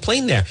sending the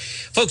plane there.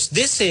 Folks,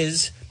 this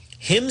is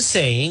him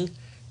saying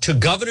to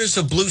governors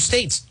of blue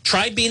states,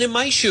 try being in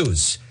my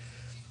shoes.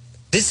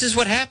 This is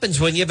what happens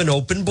when you have an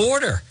open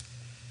border.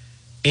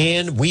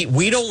 And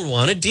we don't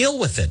want to deal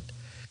with it.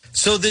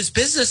 So this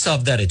business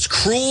of that it's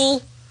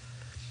cruel,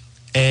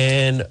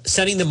 and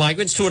sending the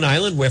migrants to an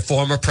island where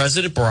former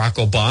President Barack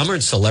Obama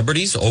and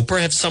celebrities,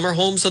 Oprah, have summer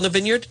homes on the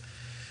vineyard.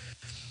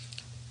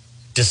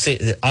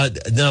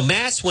 The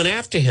mass went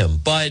after him,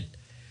 but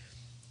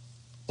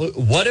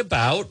what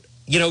about,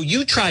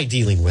 you try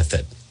dealing with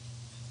it.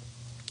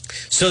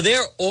 So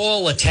they're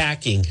all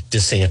attacking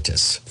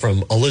DeSantis,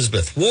 from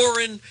Elizabeth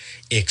Warren,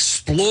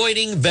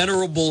 exploiting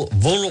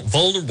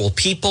vulnerable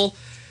people.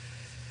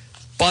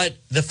 But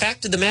the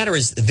fact of the matter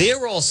is,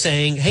 they're all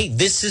saying, hey,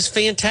 this is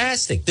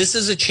fantastic. This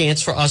is a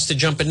chance for us to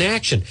jump into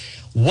action.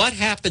 What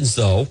happens,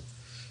 though,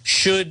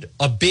 should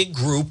a big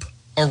group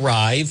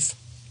arrive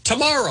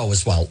tomorrow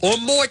as well, or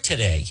more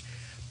today,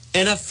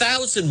 and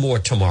 1,000 more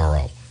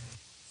tomorrow?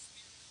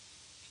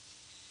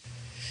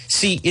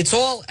 See, it's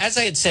all, as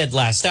I had said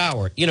last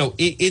hour,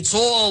 it's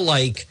all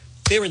like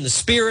they're in the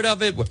spirit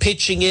of it. We're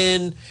pitching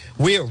in.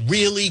 We're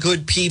really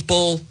good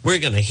people. We're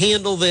going to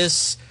handle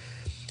this.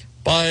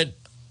 But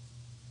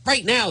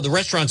right now, the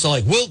restaurants are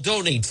like, we'll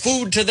donate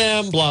food to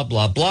them, blah,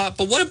 blah, blah.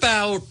 But what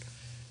about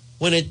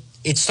when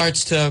it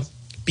starts to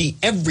be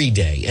every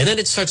day, and then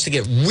it starts to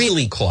get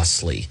really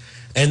costly,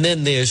 and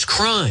then there's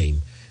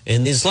crime,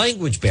 and there's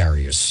language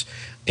barriers,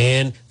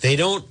 and they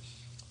don't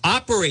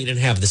operate and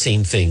have the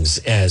same things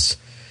as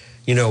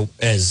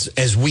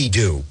we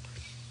do.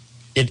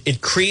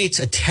 It creates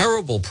a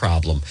terrible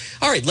problem.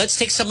 All right, let's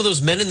take some of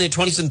those men in their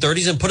 20s and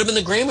 30s and put them in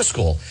the grammar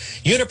school.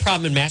 You had a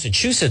problem in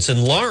Massachusetts,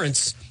 in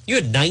Lawrence. You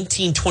had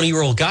 19,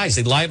 20-year-old guys.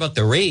 They lie about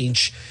their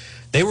age.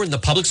 They were in the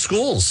public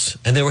schools,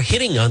 and they were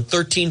hitting on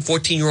 13,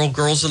 14-year-old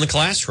girls in the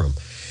classroom.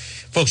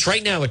 Folks,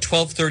 right now at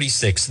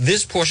 12:36,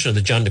 this portion of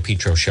the John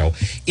DePetro Show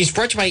is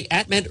brought to you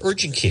by AtMed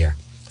Urgent Care,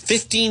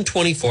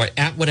 1524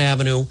 Atwood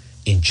Avenue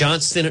in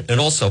Johnston, and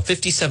also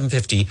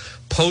 5750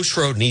 Post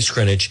Road in East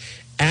Greenwich.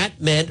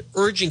 AtMed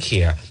Urgent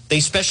Care. They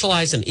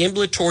specialize in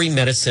ambulatory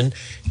medicine,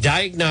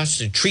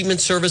 diagnostic treatment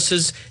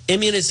services,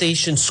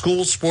 immunization,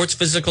 school sports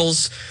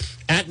physicals.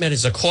 AtMed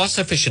is a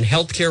cost-efficient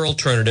healthcare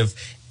alternative.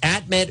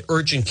 AtMed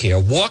Urgent Care,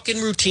 walk-in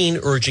routine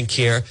urgent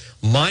care,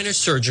 minor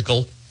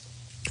surgical,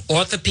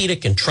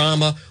 orthopedic and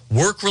trauma,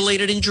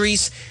 work-related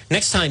injuries.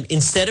 Next time,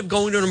 instead of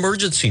going to an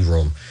emergency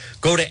room,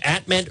 go to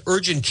AtMed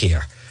Urgent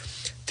Care.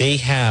 They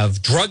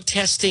have drug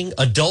testing,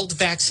 adult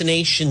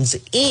vaccinations,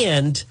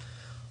 and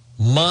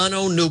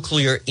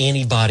mononuclear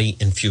antibody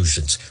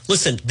infusions.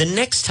 Listen, the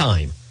next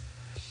time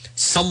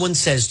someone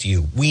says to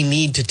you, we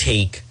need to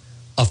take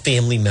a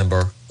family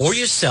member or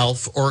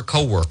yourself or a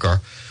coworker,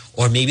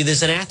 or maybe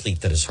there's an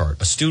athlete that is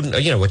hurt, a student,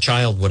 a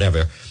child,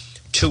 whatever,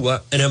 to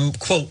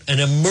an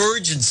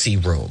emergency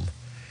room,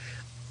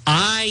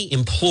 I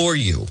implore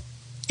you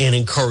and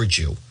encourage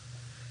you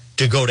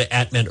to go to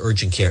AtMed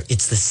Urgent Care.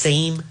 It's the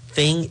same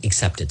thing,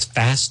 except it's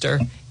faster,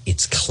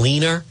 it's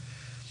cleaner.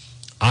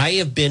 I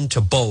have been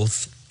to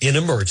both in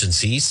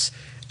emergencies,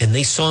 and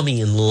they saw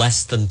me in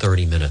less than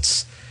 30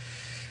 minutes.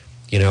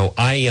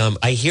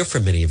 I hear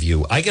from many of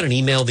you. I got an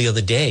email the other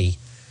day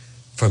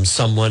from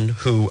someone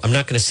who, I'm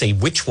not going to say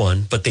which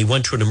one, but they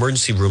went to an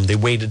emergency room. They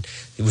waited,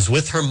 it was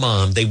with her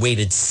mom. They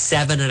waited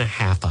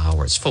 7.5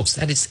 hours. Folks,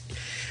 that is,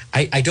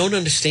 I don't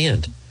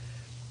understand.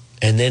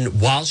 And then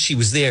while she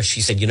was there,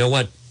 she said, you know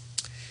what?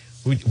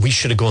 We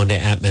should have gone to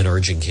AtMed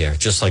Urgent Care,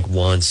 just like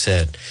Juan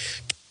said.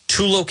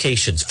 2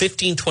 locations,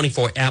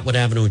 1524 Atwood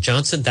Avenue in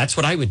Johnson. That's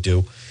what I would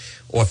do.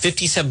 Or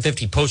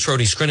 5750 Post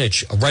Road, East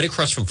Greenwich, right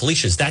across from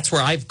Felicia's. That's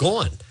where I've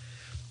gone.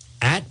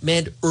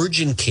 AtMed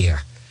Urgent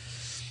Care.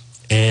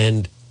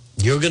 And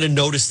you're going to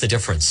notice the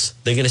difference.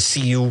 They're going to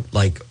see you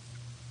like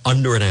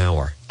under an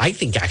hour. I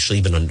think actually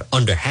even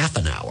under half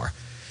an hour.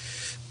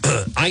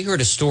 I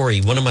heard a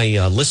story. One of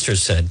my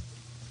listeners said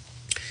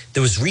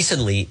there was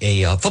recently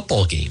a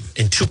football game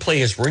and 2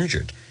 players were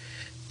injured.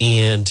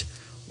 And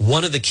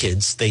one of the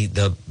kids,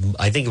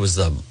 I think it was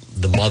the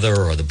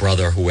mother or the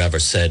brother, whoever,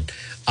 said,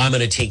 I'm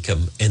going to take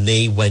him. And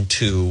they went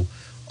to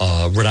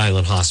Rhode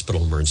Island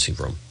Hospital emergency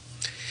room.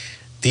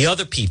 The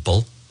other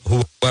people,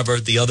 whoever,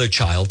 the other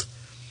child,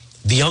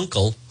 the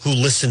uncle who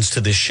listens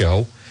to this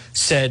show,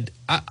 said,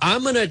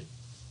 I'm going to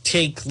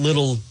take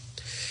little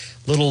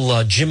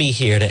Jimmy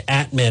here to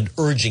AtMed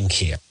Urgent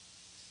Care.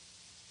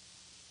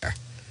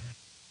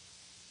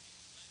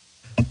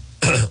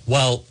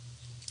 Well,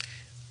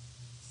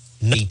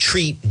 they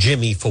treat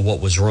Jimmy for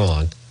what was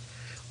wrong.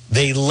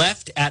 They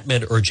left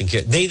AtMed Urgent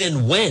Care. They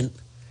then went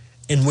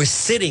and were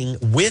sitting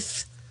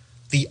with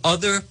the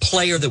other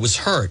player that was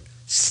hurt,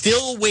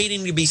 still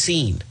waiting to be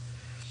seen.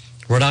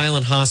 Rhode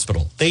Island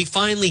Hospital. They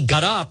finally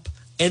got up,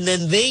 and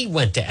then they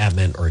went to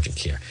AtMed Urgent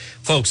Care.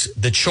 Folks,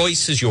 the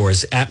choice is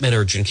yours. AtMed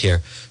Urgent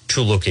Care,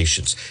 2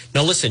 locations.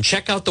 Now, listen,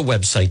 check out the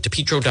website,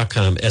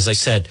 DePetro.com. As I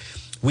said,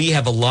 we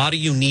have a lot of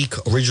unique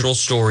original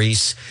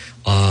stories,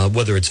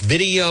 whether it's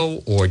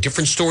video or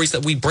different stories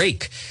that we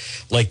break,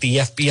 like the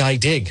FBI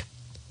dig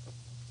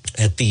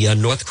at the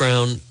North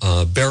Ground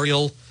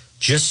burial,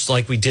 just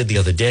like we did the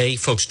other day.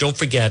 Folks, don't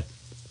forget,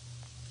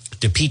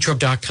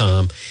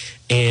 DePetro.com,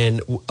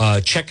 and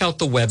check out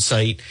the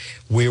website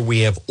where we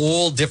have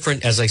all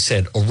different, as I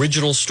said,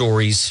 original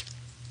stories,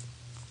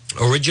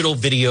 original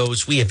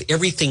videos. We have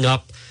everything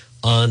up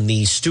on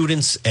the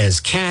students as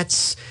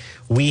cats.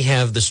 We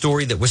have the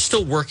story that we're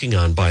still working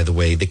on, by the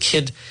way, the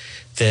kid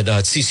that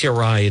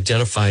CCRI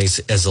identifies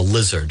as a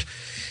lizard.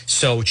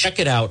 So check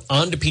it out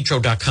on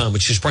DePietro.com,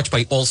 which is brought to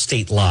you by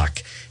Allstate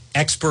Lock.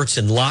 Experts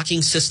in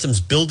locking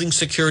systems, building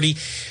security.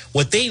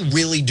 What they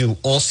really do,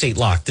 Allstate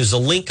Lock. There's a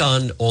link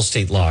on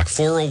Allstate Lock,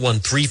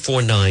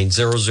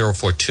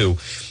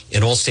 401-349-0042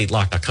 at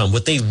allstatelock.com.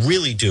 What they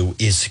really do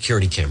is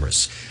security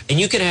cameras.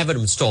 And you can have it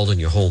installed in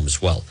your home as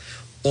well.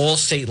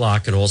 Allstate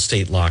Lock and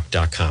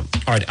allstatelock.com.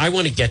 All right, I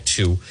want to get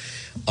to,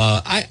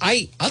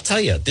 I'll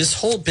tell you,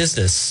 this whole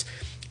business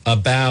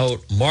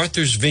about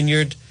Martha's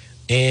Vineyard,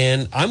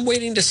 and I'm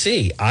waiting to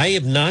see. I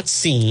have not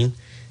seen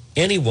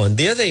anyone.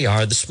 There they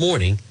are this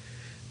morning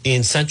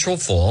in Central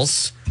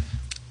Falls,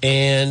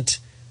 and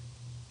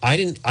I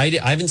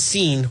haven't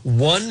seen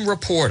one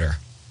reporter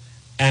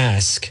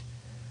ask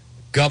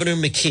Governor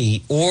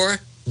McKee or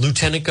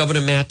Lieutenant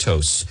Governor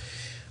Matos,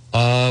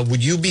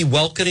 would you be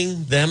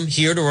welcoming them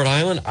here to Rhode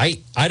Island?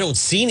 I don't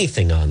see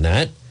anything on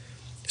that.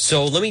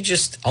 So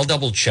I'll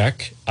double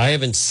check. I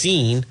haven't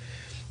seen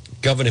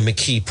Governor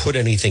McKee put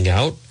anything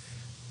out.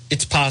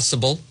 It's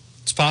possible.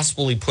 It's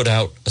possible he put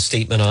out a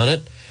statement on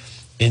it.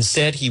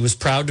 Instead, he was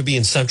proud to be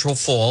in Central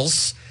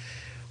Falls,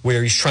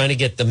 where he's trying to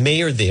get the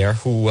mayor there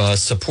who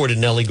supported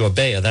Nellie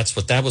Gorbea. That's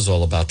what that was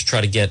all about, to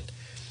try to get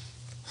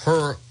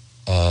her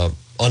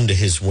under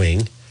his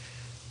wing.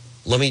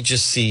 Let me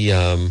just see.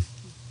 I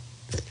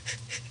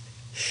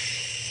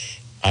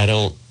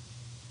don't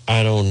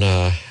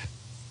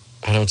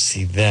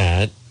see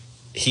that.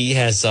 He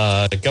has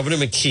Governor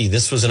McKee.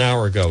 This was an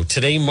hour ago.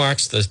 Today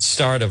marks the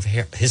start of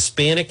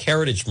Hispanic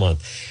Heritage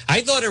Month.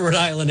 I thought in Rhode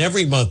Island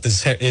every month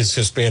is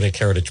Hispanic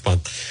Heritage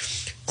Month.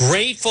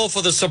 Grateful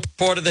for the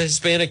support of the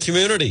Hispanic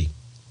community.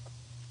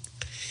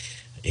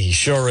 He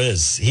sure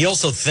is. He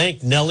also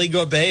thanked Nellie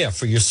Gorbea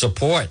for your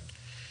support.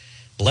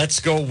 Let's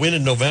go win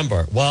in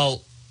November.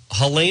 Well,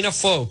 Helena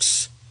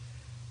Folks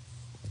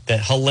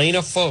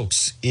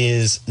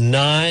is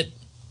not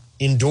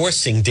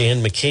endorsing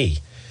Dan McKee.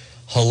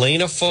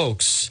 Helena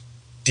Folks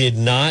did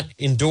not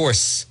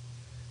endorse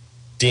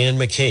Dan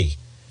McKee.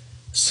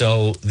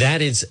 So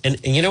that is, and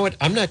you know what?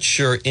 I'm not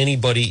sure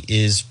anybody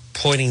is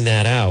pointing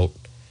that out.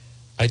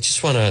 I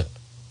just want to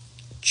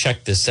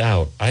check this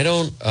out.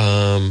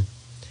 I'm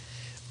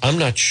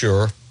not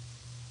sure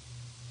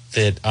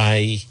that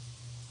I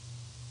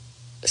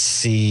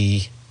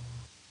see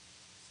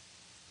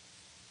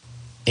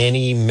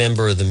any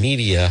member of the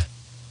media.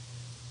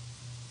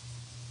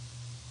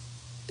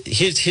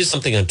 Here's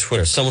something on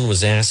Twitter. Someone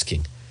was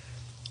asking,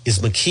 is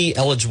McKee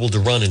eligible to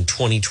run in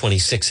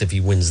 2026 if he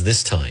wins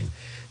this time?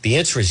 The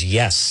answer is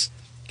yes.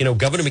 You know,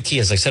 Governor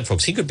McKee, as I said,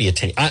 folks, he could be a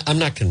 10. I'm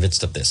not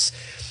convinced of this.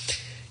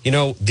 You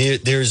know,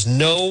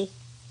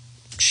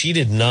 she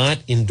did not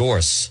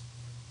endorse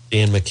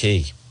Dan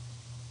McKee.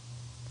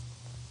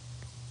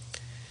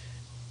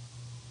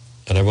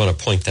 And I want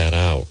to point that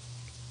out.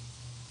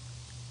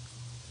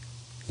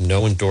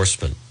 No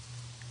endorsement.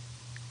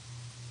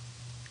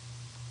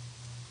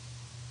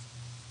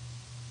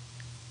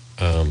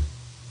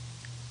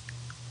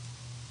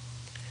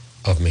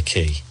 Of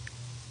McKee.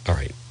 All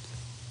right.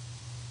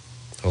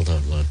 Hold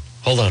on, Lon.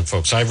 Hold on,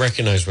 folks. I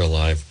recognize we're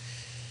live.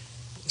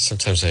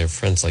 Sometimes I have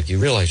friends like, you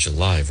realize you're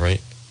live, right?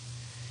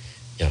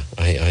 Yeah,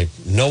 I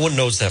no one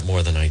knows that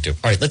more than I do.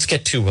 All right, let's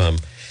get to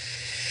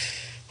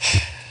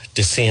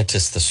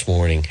DeSantis this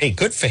morning. Hey,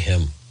 good for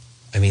him.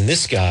 I mean,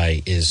 this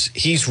guy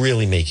he's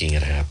really making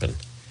it happen.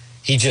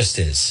 He just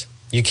is.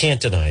 You can't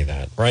deny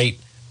that, right?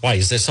 Why?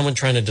 Is there someone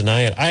trying to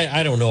deny it?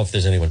 I don't know if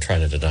there's anyone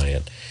trying to deny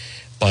it.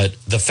 But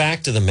the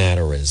fact of the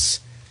matter is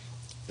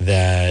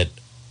that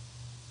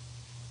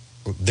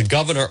the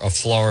governor of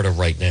Florida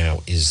right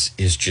now is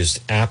just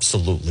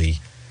absolutely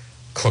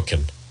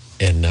cooking.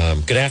 And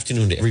good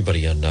afternoon to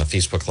everybody on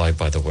Facebook Live,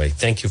 by the way.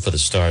 Thank you for the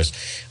stars.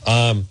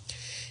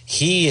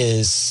 He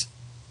is,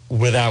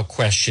 without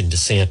question,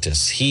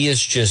 DeSantis.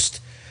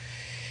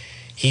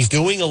 He's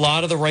doing a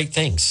lot of the right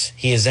things.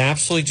 He is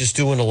absolutely just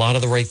doing a lot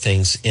of the right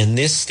things. In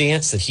this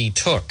stance that he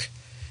took,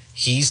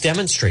 he's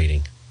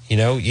demonstrating. You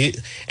know,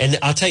 and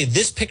I'll tell you,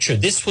 this picture,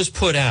 this was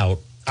put out.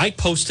 I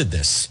posted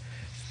this.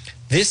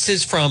 This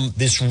is from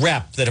this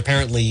rep that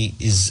apparently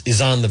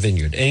is on the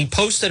vineyard. And he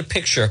posted a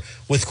picture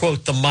with,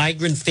 quote, the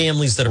migrant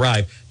families that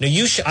arrived. Now,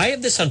 I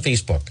have this on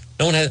Facebook.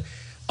 No one has.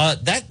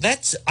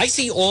 That's I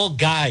see all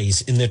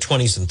guys in their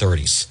 20s and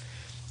 30s.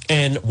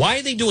 And why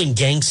are they doing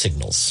gang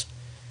signals?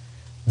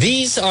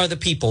 These are the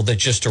people that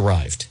just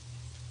arrived.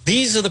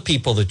 These are the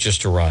people that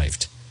just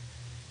arrived.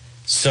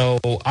 So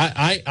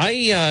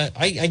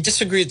I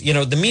disagree. You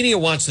know, the media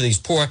wants these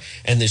poor,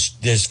 and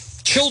there's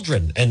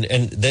children, and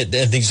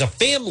these are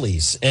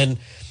families, and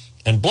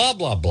blah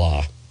blah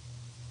blah.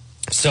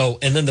 So,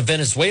 and then the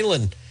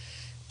Venezuelan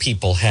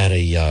people had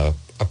a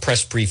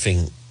press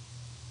briefing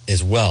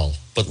as well.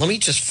 But let me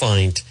just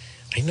find.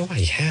 I know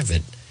I have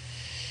it.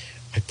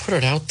 I put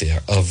it out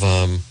there. Of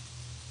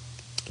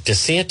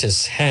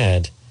DeSantis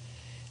had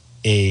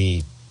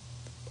a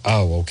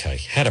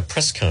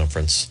press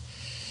conference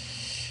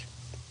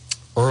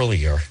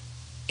earlier,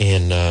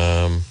 in,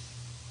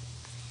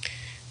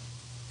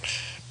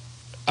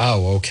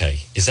 oh, okay.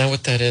 Is that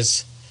what that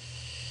is?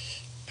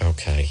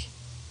 Okay.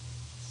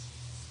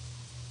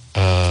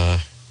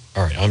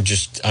 All right,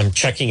 I'm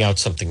checking out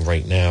something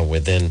right now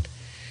within,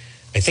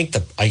 I think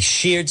I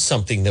shared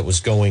something that was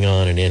going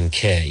on in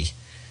NK,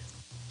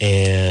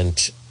 and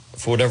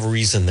for whatever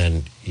reason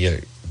then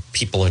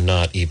people are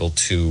not able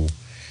to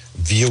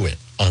view it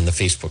on the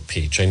Facebook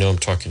page. I know I'm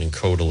talking in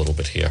code a little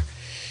bit here.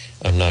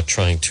 I'm not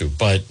trying to,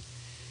 but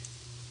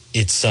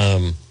it's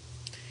Ramona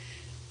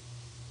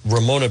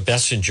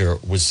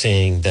Bessinger was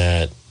saying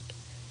that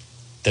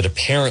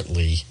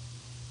apparently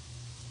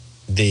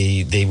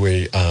they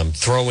were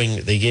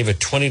they gave a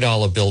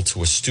 $20 bill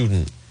to a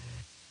student,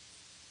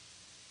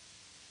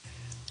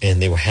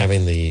 and they were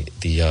having the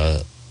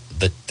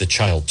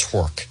child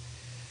twerk.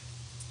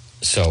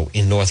 So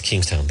in North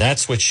Kingstown,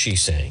 that's what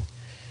she's saying.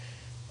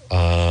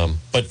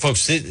 But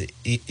folks,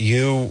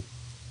 you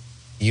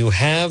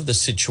have the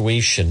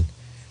situation,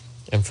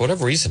 and for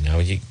whatever reason now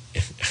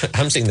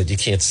I'm saying that you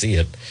can't see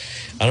it.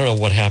 I don't know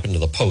what happened to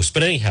the post,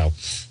 but anyhow,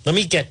 let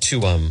me get to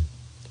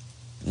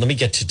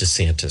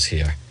DeSantis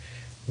here.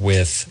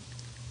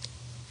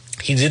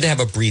 He did have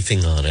a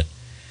briefing on it,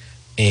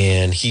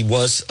 and he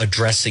was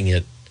addressing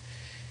it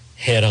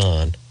head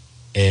on,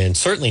 and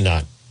certainly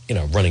not,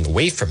 running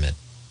away from it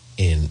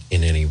in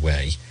any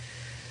way.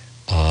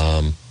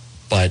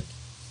 But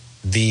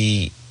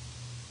the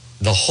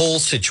whole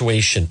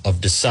situation of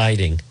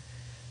deciding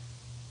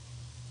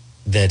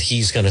that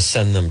he's going to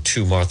send them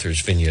to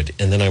Martha's Vineyard,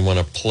 and then I want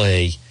to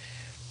play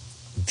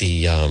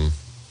the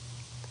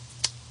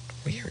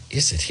where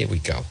is it? Here we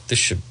go.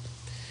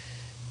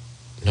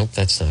 Nope,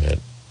 that's not it.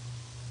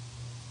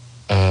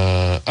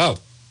 Oh,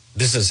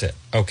 this is it.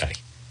 Okay,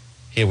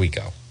 here we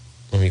go.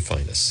 Let me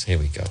find this. Here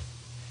we go.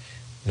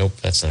 Nope,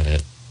 that's not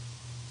it.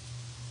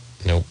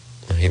 Nope.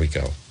 Here we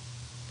go.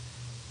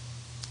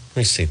 Let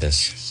me see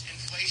this.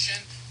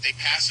 Inflation. They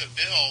pass a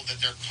bill that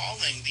they're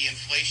calling the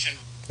inflation.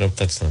 Nope,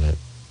 that's not it.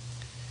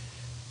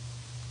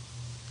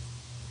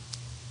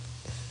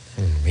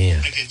 Oh,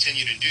 man. To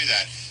continue to do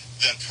that.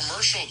 The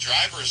commercial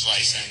driver's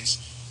license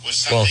was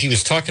something. Well, he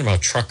was talking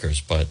about truckers,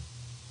 but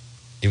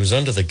it was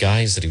under the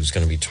guise that he was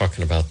going to be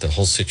talking about the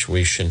whole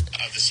situation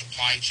of the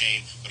supply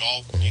chain, but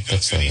all you go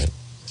through these.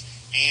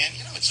 And,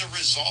 it's a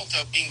result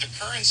of being the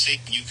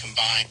currency. You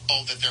combine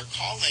all that they're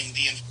calling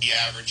the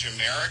average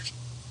American.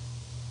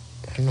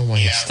 I don't know why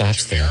it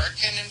stops there.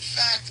 American, in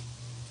fact.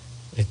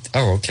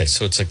 Okay,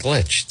 so it's a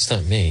glitch. It's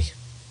not me.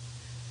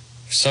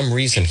 For some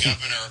reason,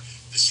 Governor,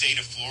 the state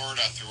of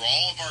Florida, through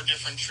all of our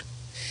different.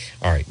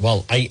 All right.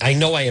 Well, I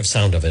know I have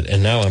sound of it,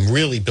 and now I'm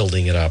really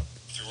building it up.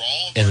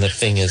 And the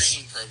thing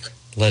is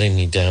letting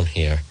me down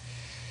here.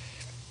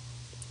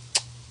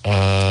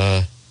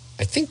 I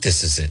think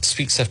this is it.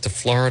 Speaks after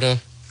Florida.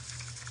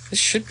 This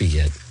should be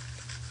it.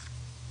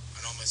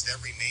 On almost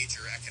every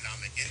major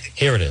economic indicator.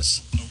 Here it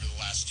is. Over the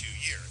last 2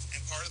 years.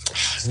 And part of the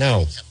reason no.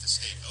 kept the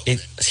state open.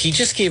 He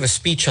just gave a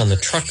speech on the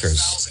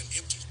truckers.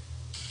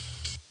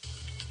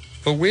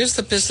 But where's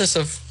the business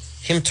of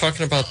him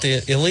talking about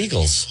the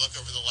illegals? Look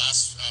over the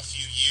last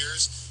few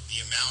years, the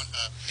amount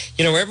of.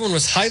 Everyone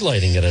was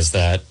highlighting it as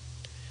that.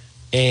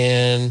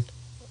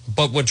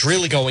 But what's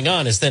really going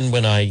on is then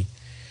when I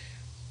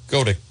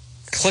go to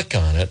click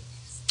on it.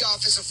 The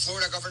office of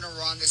Florida Governor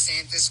Ron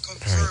DeSantis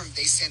confirmed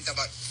they sent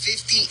about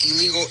 50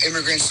 illegal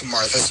immigrants to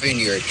Martha's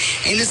Vineyard.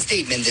 In a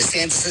statement,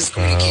 DeSantis'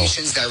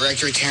 communications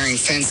director, Taryn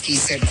Fenske,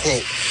 said,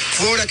 quote,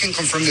 Florida can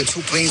confirm the 2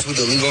 planes with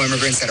illegal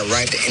immigrants that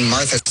arrived in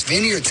Martha's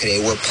Vineyard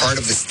today were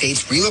part of the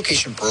state's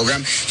relocation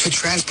program to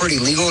transport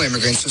illegal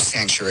immigrants to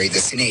sanctuary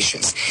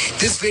destinations.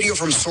 This video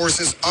from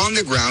sources on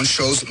the ground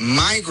shows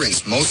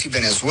migrants, mostly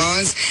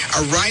Venezuelans,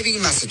 arriving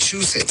in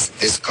Massachusetts.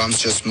 This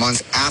comes just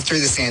months after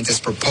DeSantis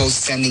proposed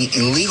sending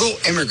illegal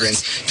immigrants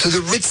to the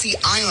Ritzy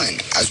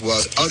Island, as well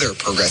as other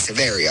progressive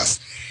areas.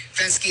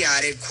 Fenske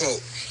added, quote,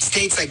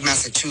 states like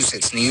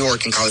Massachusetts, New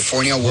York, and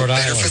California will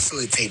better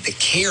facilitate the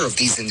care of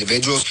these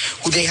individuals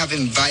who they have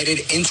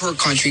invited into our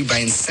country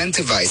by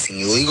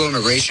incentivizing illegal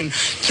immigration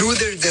through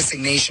their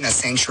designation as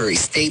sanctuary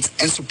states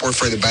and support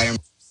for the Biden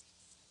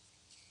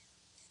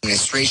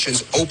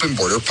administration's open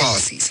border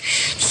policies.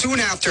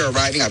 Soon after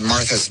arriving at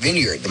Martha's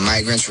Vineyard, the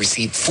migrants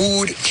received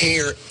food,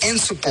 care, and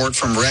support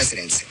from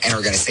residents and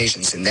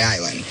organizations in the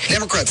island.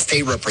 Democrat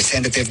State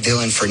Representative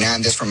Dylan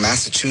Fernandez from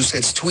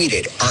Massachusetts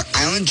tweeted, our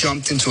island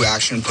jumped into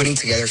action putting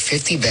together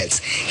 50 beds,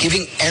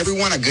 giving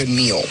everyone a good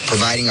meal,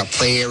 providing a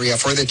play area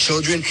for the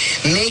children,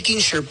 making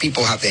sure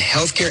people have the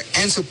health care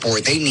and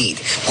support they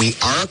need. We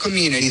are a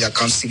community that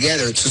comes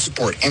together to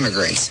support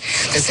immigrants.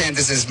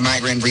 DeSantis'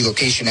 migrant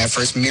relocation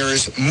efforts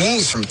mirrors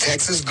moves from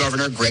Texas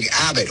Governor Greg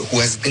Abbott, who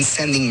has been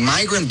sending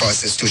migrant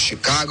buses to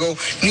Chicago,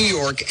 New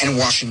York, and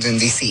Washington,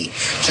 D.C.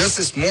 Just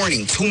this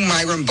morning, 2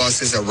 migrant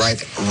buses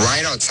arrived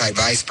right outside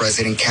Vice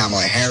President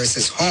Kamala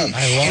Harris's home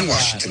in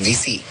Washington,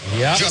 D.C.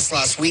 Yep. Just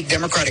last week,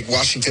 Democratic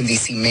Washington,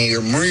 D.C.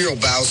 Mayor Muriel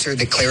Bowser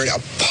declared a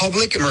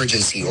public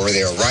emergency over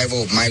the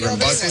arrival of migrant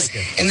buses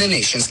in the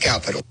nation's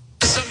capital.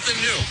 Something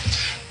new.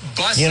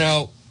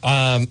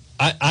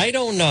 I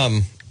don't.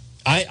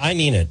 I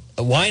mean it.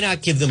 Why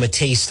not give them a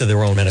taste of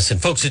their own medicine,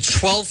 folks? It's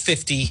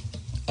 12:50.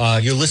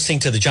 You're listening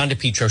to the John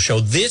DePietro Show.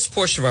 This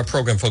portion of our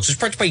program, folks, is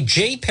brought to you by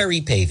J.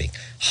 Perry Paving.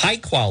 High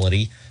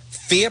quality,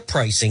 fair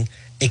pricing,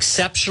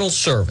 exceptional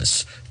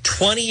service.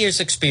 20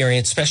 years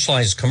experience,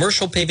 specialized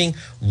commercial paving,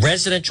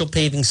 residential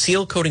paving,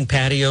 seal coating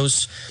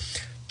patios.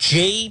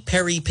 J.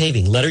 Perry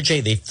Paving, letter J.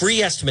 They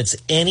free estimates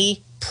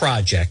any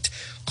project.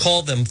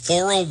 Call them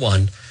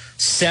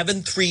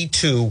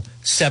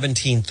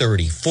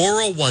 401-732-1730.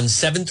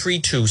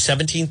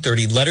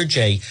 401-732-1730, letter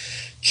J.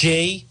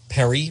 J.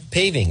 Perry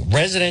Paving.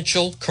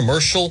 Residential,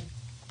 commercial,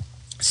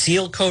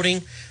 seal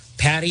coating,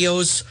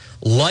 patios,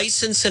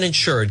 licensed and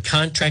insured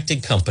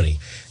contracted company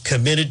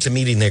committed to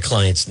meeting their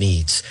clients'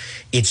 needs.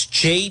 It's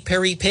J.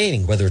 Perry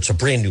Paving, whether it's a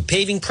brand new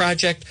paving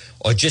project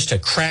or just a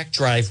cracked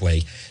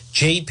driveway.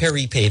 J.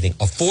 Perry Paving.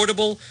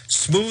 Affordable,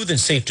 smooth, and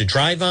safe to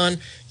drive on.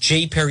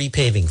 J. Perry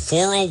Paving.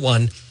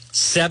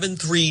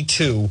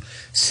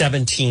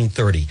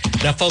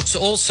 401-732-1730. Now, folks,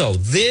 also,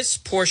 this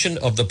portion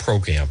of the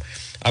program,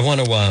 I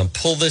want to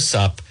pull this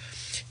up.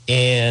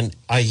 And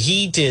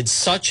he did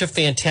such a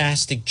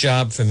fantastic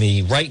job for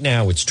me. Right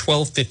now, it's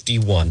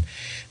 12:51.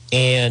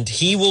 And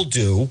he will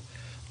do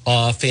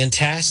a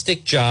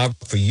fantastic job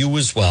for you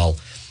as well.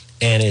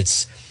 And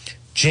it's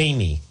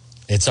Jamie.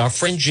 It's our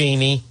friend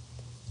Jamie.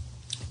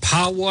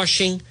 Power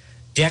washing,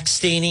 deck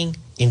staining,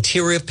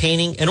 interior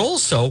painting, and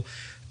also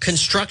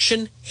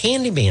construction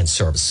handyman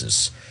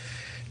services.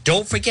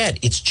 Don't forget,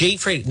 it's Jay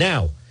Freitas.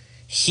 Now,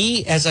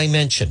 he, as I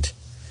mentioned,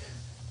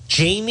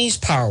 Jamie's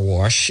Power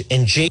Wash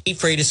and Jay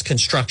Freitas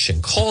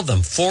Construction. Call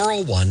them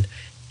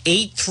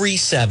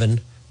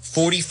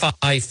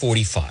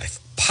 401-837-4545.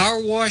 Power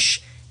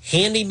Wash,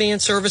 handyman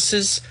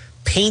services,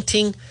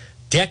 painting,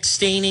 deck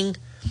staining,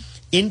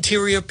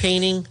 interior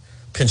painting,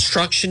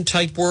 construction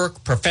type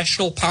work,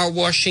 professional power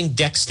washing,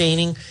 deck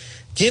staining.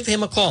 Give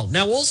him a call.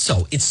 Now,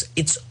 also,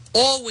 it's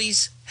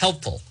always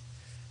helpful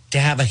to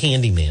have a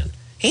handyman.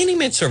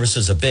 Handyman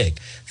services are big.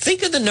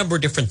 Think of the number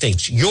of different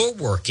things. You're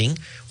working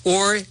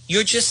or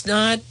you're just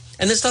not,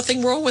 and there's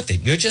nothing wrong with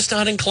it. You're just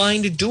not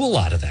inclined to do a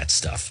lot of that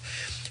stuff.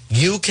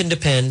 You can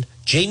depend.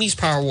 Jamie's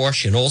Power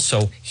Wash and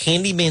also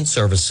handyman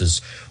services,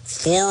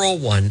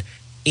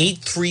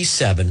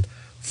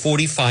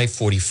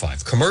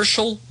 401-837-4545.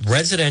 Commercial,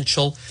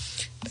 residential.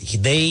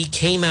 They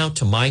came out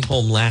to my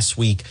home last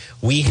week.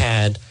 We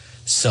had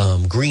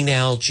some green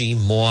algae,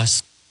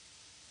 moss,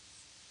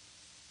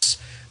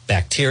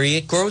 bacteria.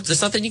 It grows.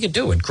 There's nothing you can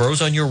do. It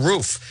grows on your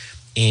roof.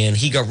 And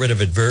he got rid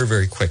of it very,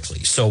 very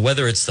quickly. So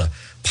whether it's the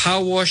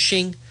power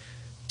washing,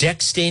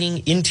 deck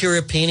staining,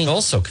 interior painting,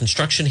 also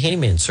construction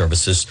handyman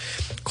services,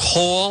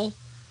 call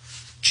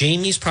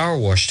Jamie's Power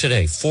Wash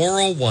today,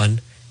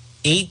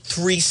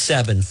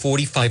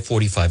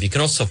 401-837-4545. You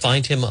can also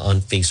find him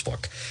on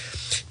Facebook.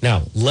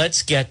 Now,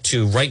 let's get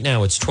to, right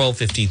now it's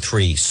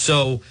 12:53.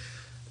 So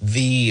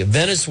the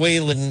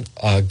Venezuelan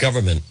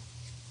government,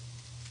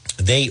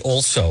 they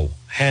also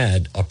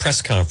had a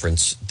press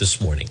conference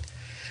this morning.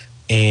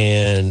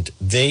 And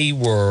they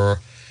were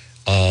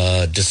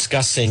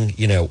discussing,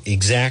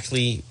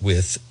 exactly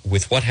with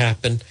what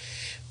happened.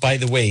 By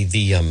the way,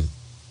 the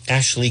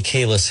Ashley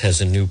Kalis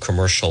has a new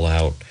commercial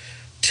out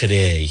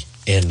today,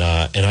 and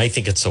I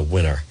think it's a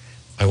winner.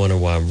 I want to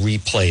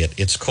replay it.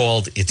 It's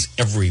called "It's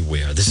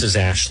Everywhere." This is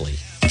Ashley.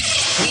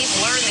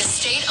 We've learned the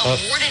state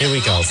awarded here we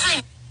go.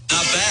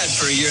 Not bad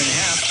for a year and a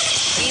half.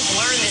 We've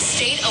learned the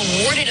state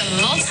awarded a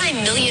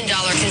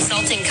multi-million-dollar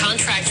consulting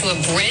contract to a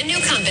brand new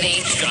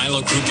company.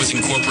 Skylo Group was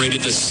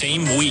incorporated the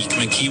same week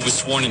McKee was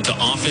sworn into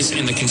office,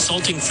 and the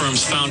consulting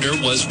firm's founder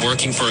was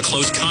working for a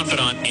close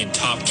confidant and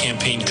top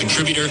campaign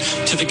contributor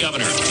to the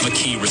governor.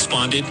 McKee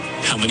responded,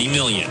 "How many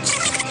millions?"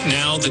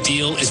 Now the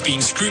deal is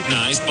being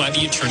scrutinized by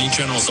the Attorney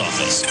General's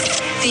office.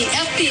 The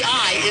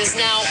FBI is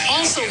now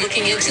also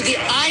looking into the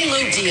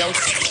ILO deal.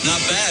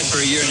 Not bad for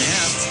a year and a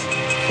half.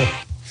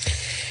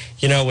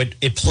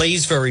 It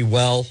plays very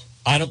well.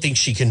 I don't think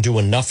she can do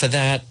enough of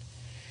that.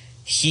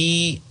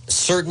 He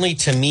certainly,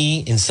 to me,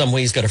 in some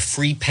ways got a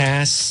free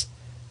pass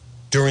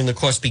during the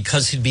course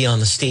because he'd be on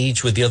the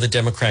stage with the other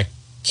Democrat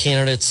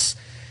candidates.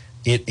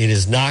 It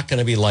is not going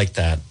to be like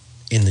that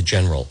in the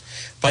general.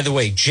 By the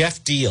way,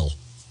 Jeff Deal,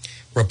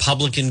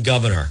 Republican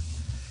governor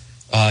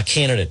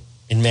candidate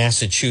in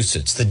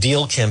Massachusetts, the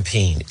Deal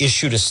campaign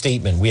issued a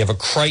statement. We have a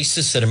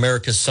crisis at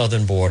America's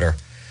southern border.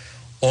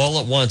 All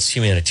at once,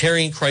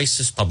 humanitarian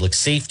crisis, public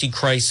safety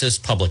crisis,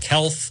 public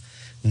health,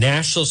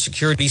 national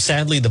security.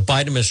 Sadly, the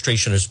Biden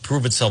administration has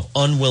proved itself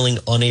unwilling,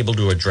 unable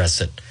to address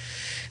it.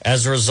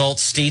 As a result,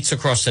 states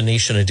across the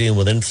nation are dealing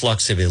with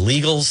influx of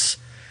illegals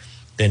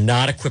they're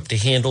not equipped to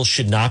handle,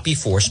 should not be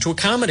forced to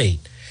accommodate.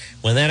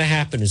 When that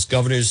happens,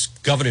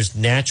 governors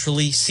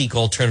naturally seek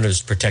alternatives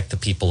to protect the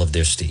people of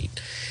their state.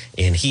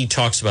 And he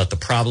talks about the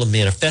problem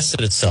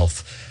manifested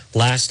itself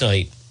last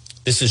night.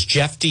 This is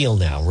Jeff Deal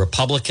now,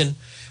 Republican.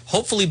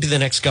 Hopefully be the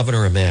next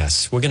governor of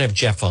Mass. We're going to have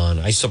Jeff on.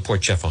 I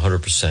support Jeff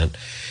 100%.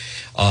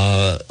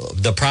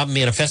 The problem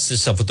manifests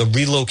itself with the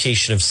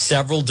relocation of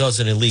several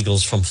dozen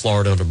illegals from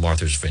Florida to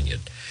Martha's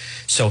Vineyard.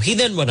 So he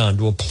then went on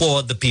to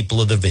applaud the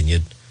people of the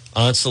vineyard,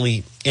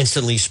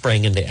 instantly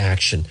sprang into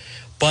action.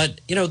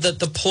 But, you know,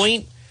 the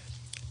point,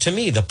 to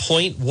me, the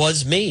point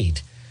was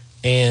made.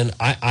 And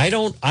I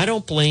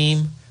don't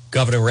blame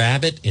Governor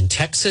Abbott in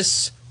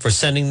Texas for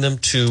sending them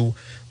to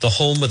the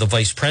home of the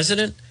vice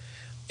president.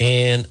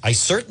 And I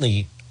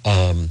certainly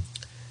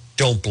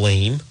don't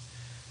blame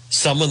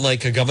someone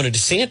like a Governor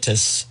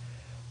DeSantis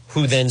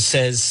who then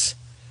says,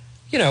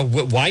 you know,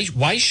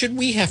 why should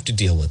we have to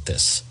deal with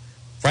this?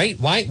 Right?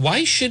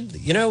 Why should,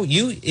 you know,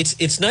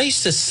 it's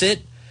nice to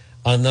sit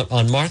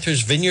on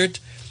Martha's Vineyard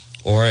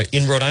or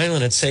in Rhode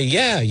Island and say,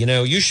 yeah, you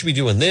know, you should be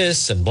doing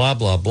this and blah,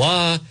 blah,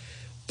 blah.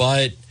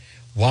 But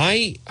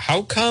why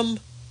come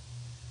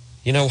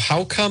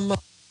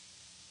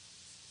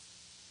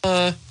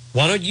why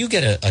don't you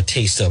get a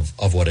taste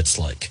of what it's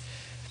like?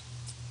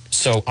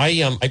 So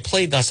I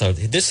played that out.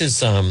 This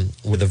is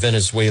with the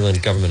Venezuelan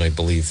government, I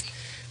believe.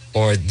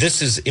 Or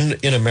this is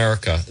in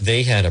America.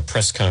 They had a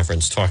press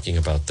conference talking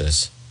about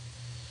this.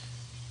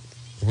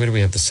 Where do we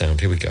have the sound?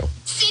 Here we go.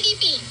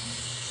 CDP,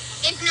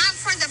 if not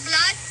for the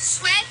blood,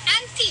 sweat,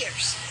 and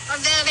tears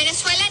of the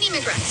Venezuelan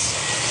immigrants.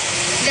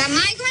 The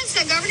migrants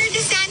that Governor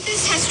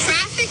DeSantis has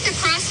trafficked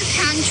across the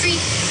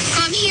country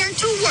come here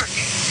to work,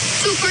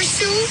 to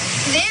pursue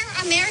their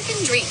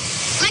American dream,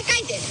 like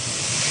I did,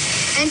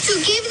 and to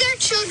give their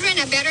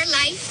children a better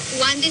life,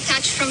 one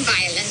detached from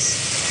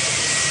violence.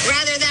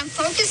 Rather than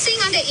focusing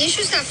on the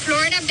issues that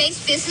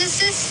Florida-based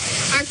businesses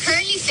are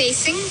currently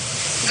facing,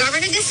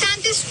 Governor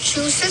DeSantis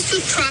chooses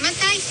to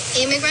traumatize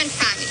immigrant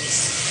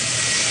families,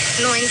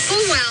 knowing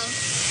full well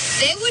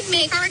they would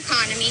make our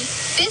economy,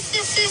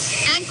 businesses,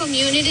 and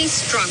communities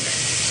stronger.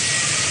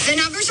 The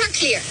numbers are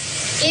clear.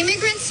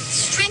 Immigrants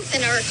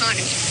strengthen our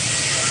economy.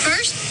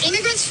 First,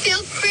 immigrants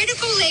fill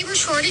critical labor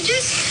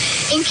shortages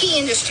in key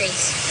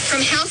industries,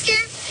 from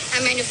healthcare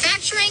and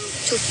manufacturing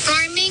to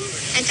farming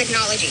and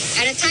technology,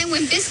 at a time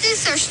when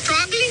businesses are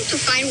struggling to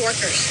find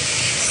workers.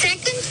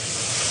 Second,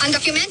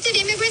 undocumented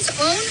immigrants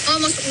own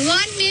almost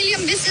 1 million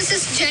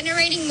businesses,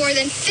 generating more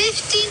than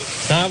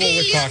 $15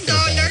 billion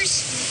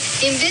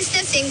in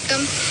business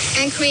income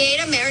and create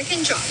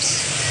American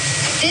jobs.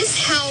 This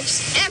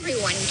helps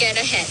everyone get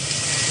ahead.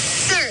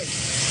 Third,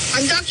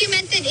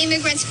 undocumented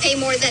immigrants pay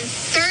more than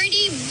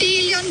 $30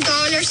 billion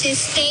in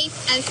state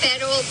and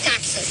federal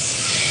taxes.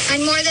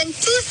 And more than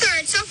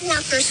 2/3 of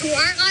workers who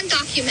are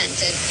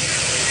undocumented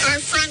are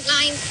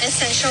frontline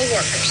essential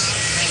workers.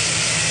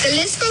 The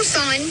list goes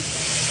on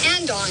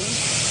and on.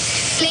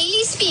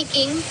 Plainly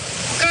speaking,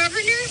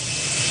 Governor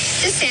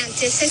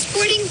DeSantis is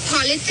putting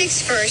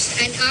politics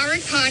first and our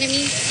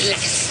economy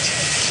last.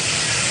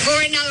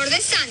 Gobernador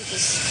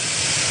DeSantis,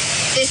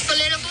 this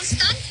political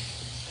stunt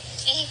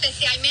es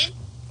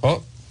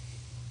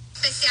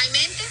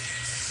especialmente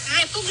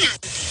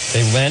repugnante.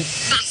 They went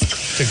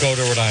to go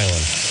to Rhode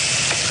Island.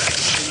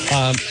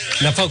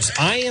 Now, folks,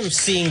 I am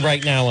seeing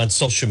right now on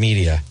social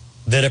media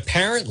that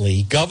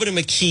apparently Governor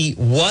McKee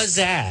was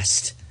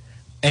asked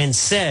and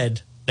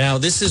said, now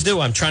this is new,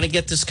 I'm trying to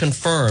get this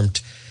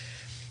confirmed,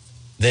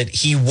 that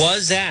he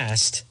was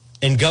asked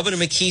and Governor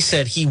McKee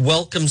said he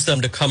welcomes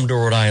them to come to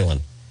Rhode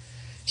Island.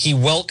 He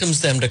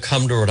welcomes them to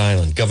come to Rhode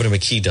Island. Governor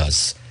McKee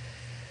does.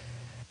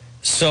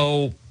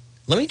 So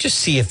let me just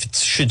see if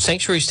should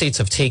sanctuary states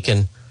have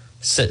taken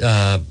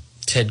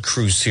Ted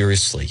Cruz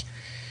seriously.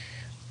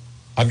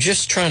 I'm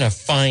just trying to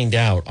find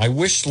out. I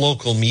wish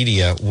local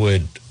media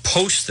would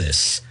post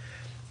this,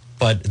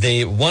 but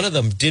one of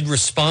them did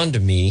respond to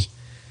me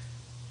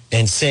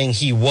and saying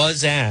he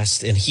was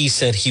asked and he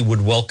said he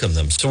would welcome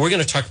them. So we're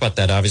going to talk about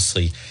that,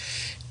 obviously,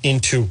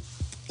 into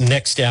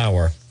next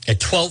hour at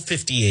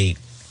 12:58.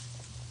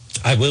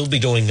 I will be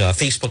doing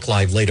Facebook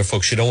Live later,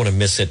 folks. You don't want to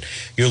miss it.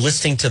 You're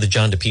listening to the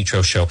John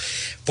DePietro Show.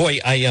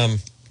 Boy,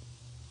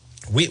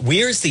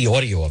 where's the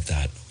audio of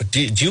that?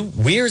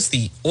 Where's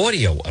the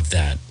audio of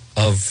that?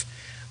 Of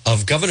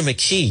Governor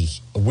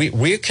McKee?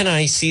 Where can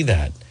I see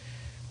that?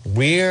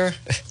 Where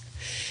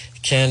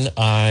can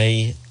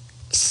I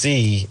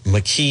see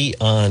McKee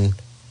on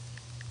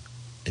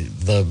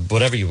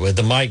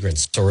the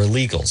migrants or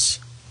illegals?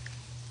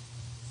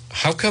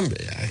 How come?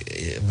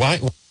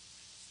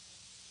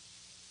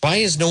 Why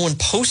is no one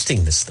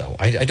posting this though?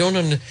 I don't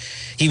know.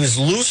 He was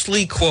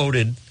loosely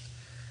quoted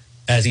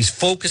as he's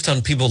focused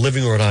on people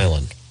living in Rhode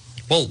Island.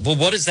 Well,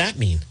 what does that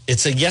mean?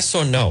 It's a yes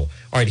or no.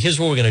 All right, here's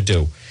what we're going to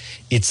do.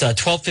 It's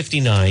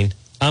 12:59.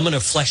 I'm going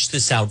to flesh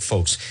this out,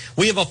 folks.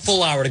 We have a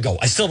full hour to go.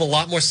 I still have a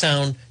lot more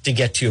sound to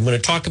get to. I'm going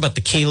to talk about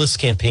the Kalis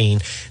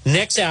campaign.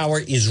 Next hour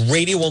is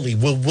radio only.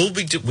 We will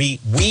be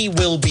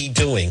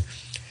doing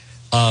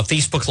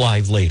Facebook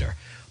Live later.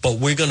 But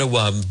we're going to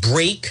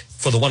break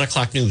for the 1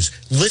 o'clock news.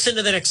 Listen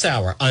to the next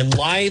hour. I'm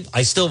live.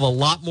 I still have a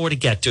lot more to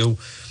get to.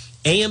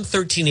 AM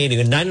 1380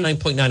 and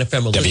 99.9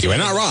 FM.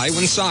 WNRI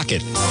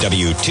Woonsocket.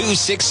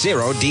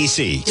 W260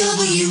 DC.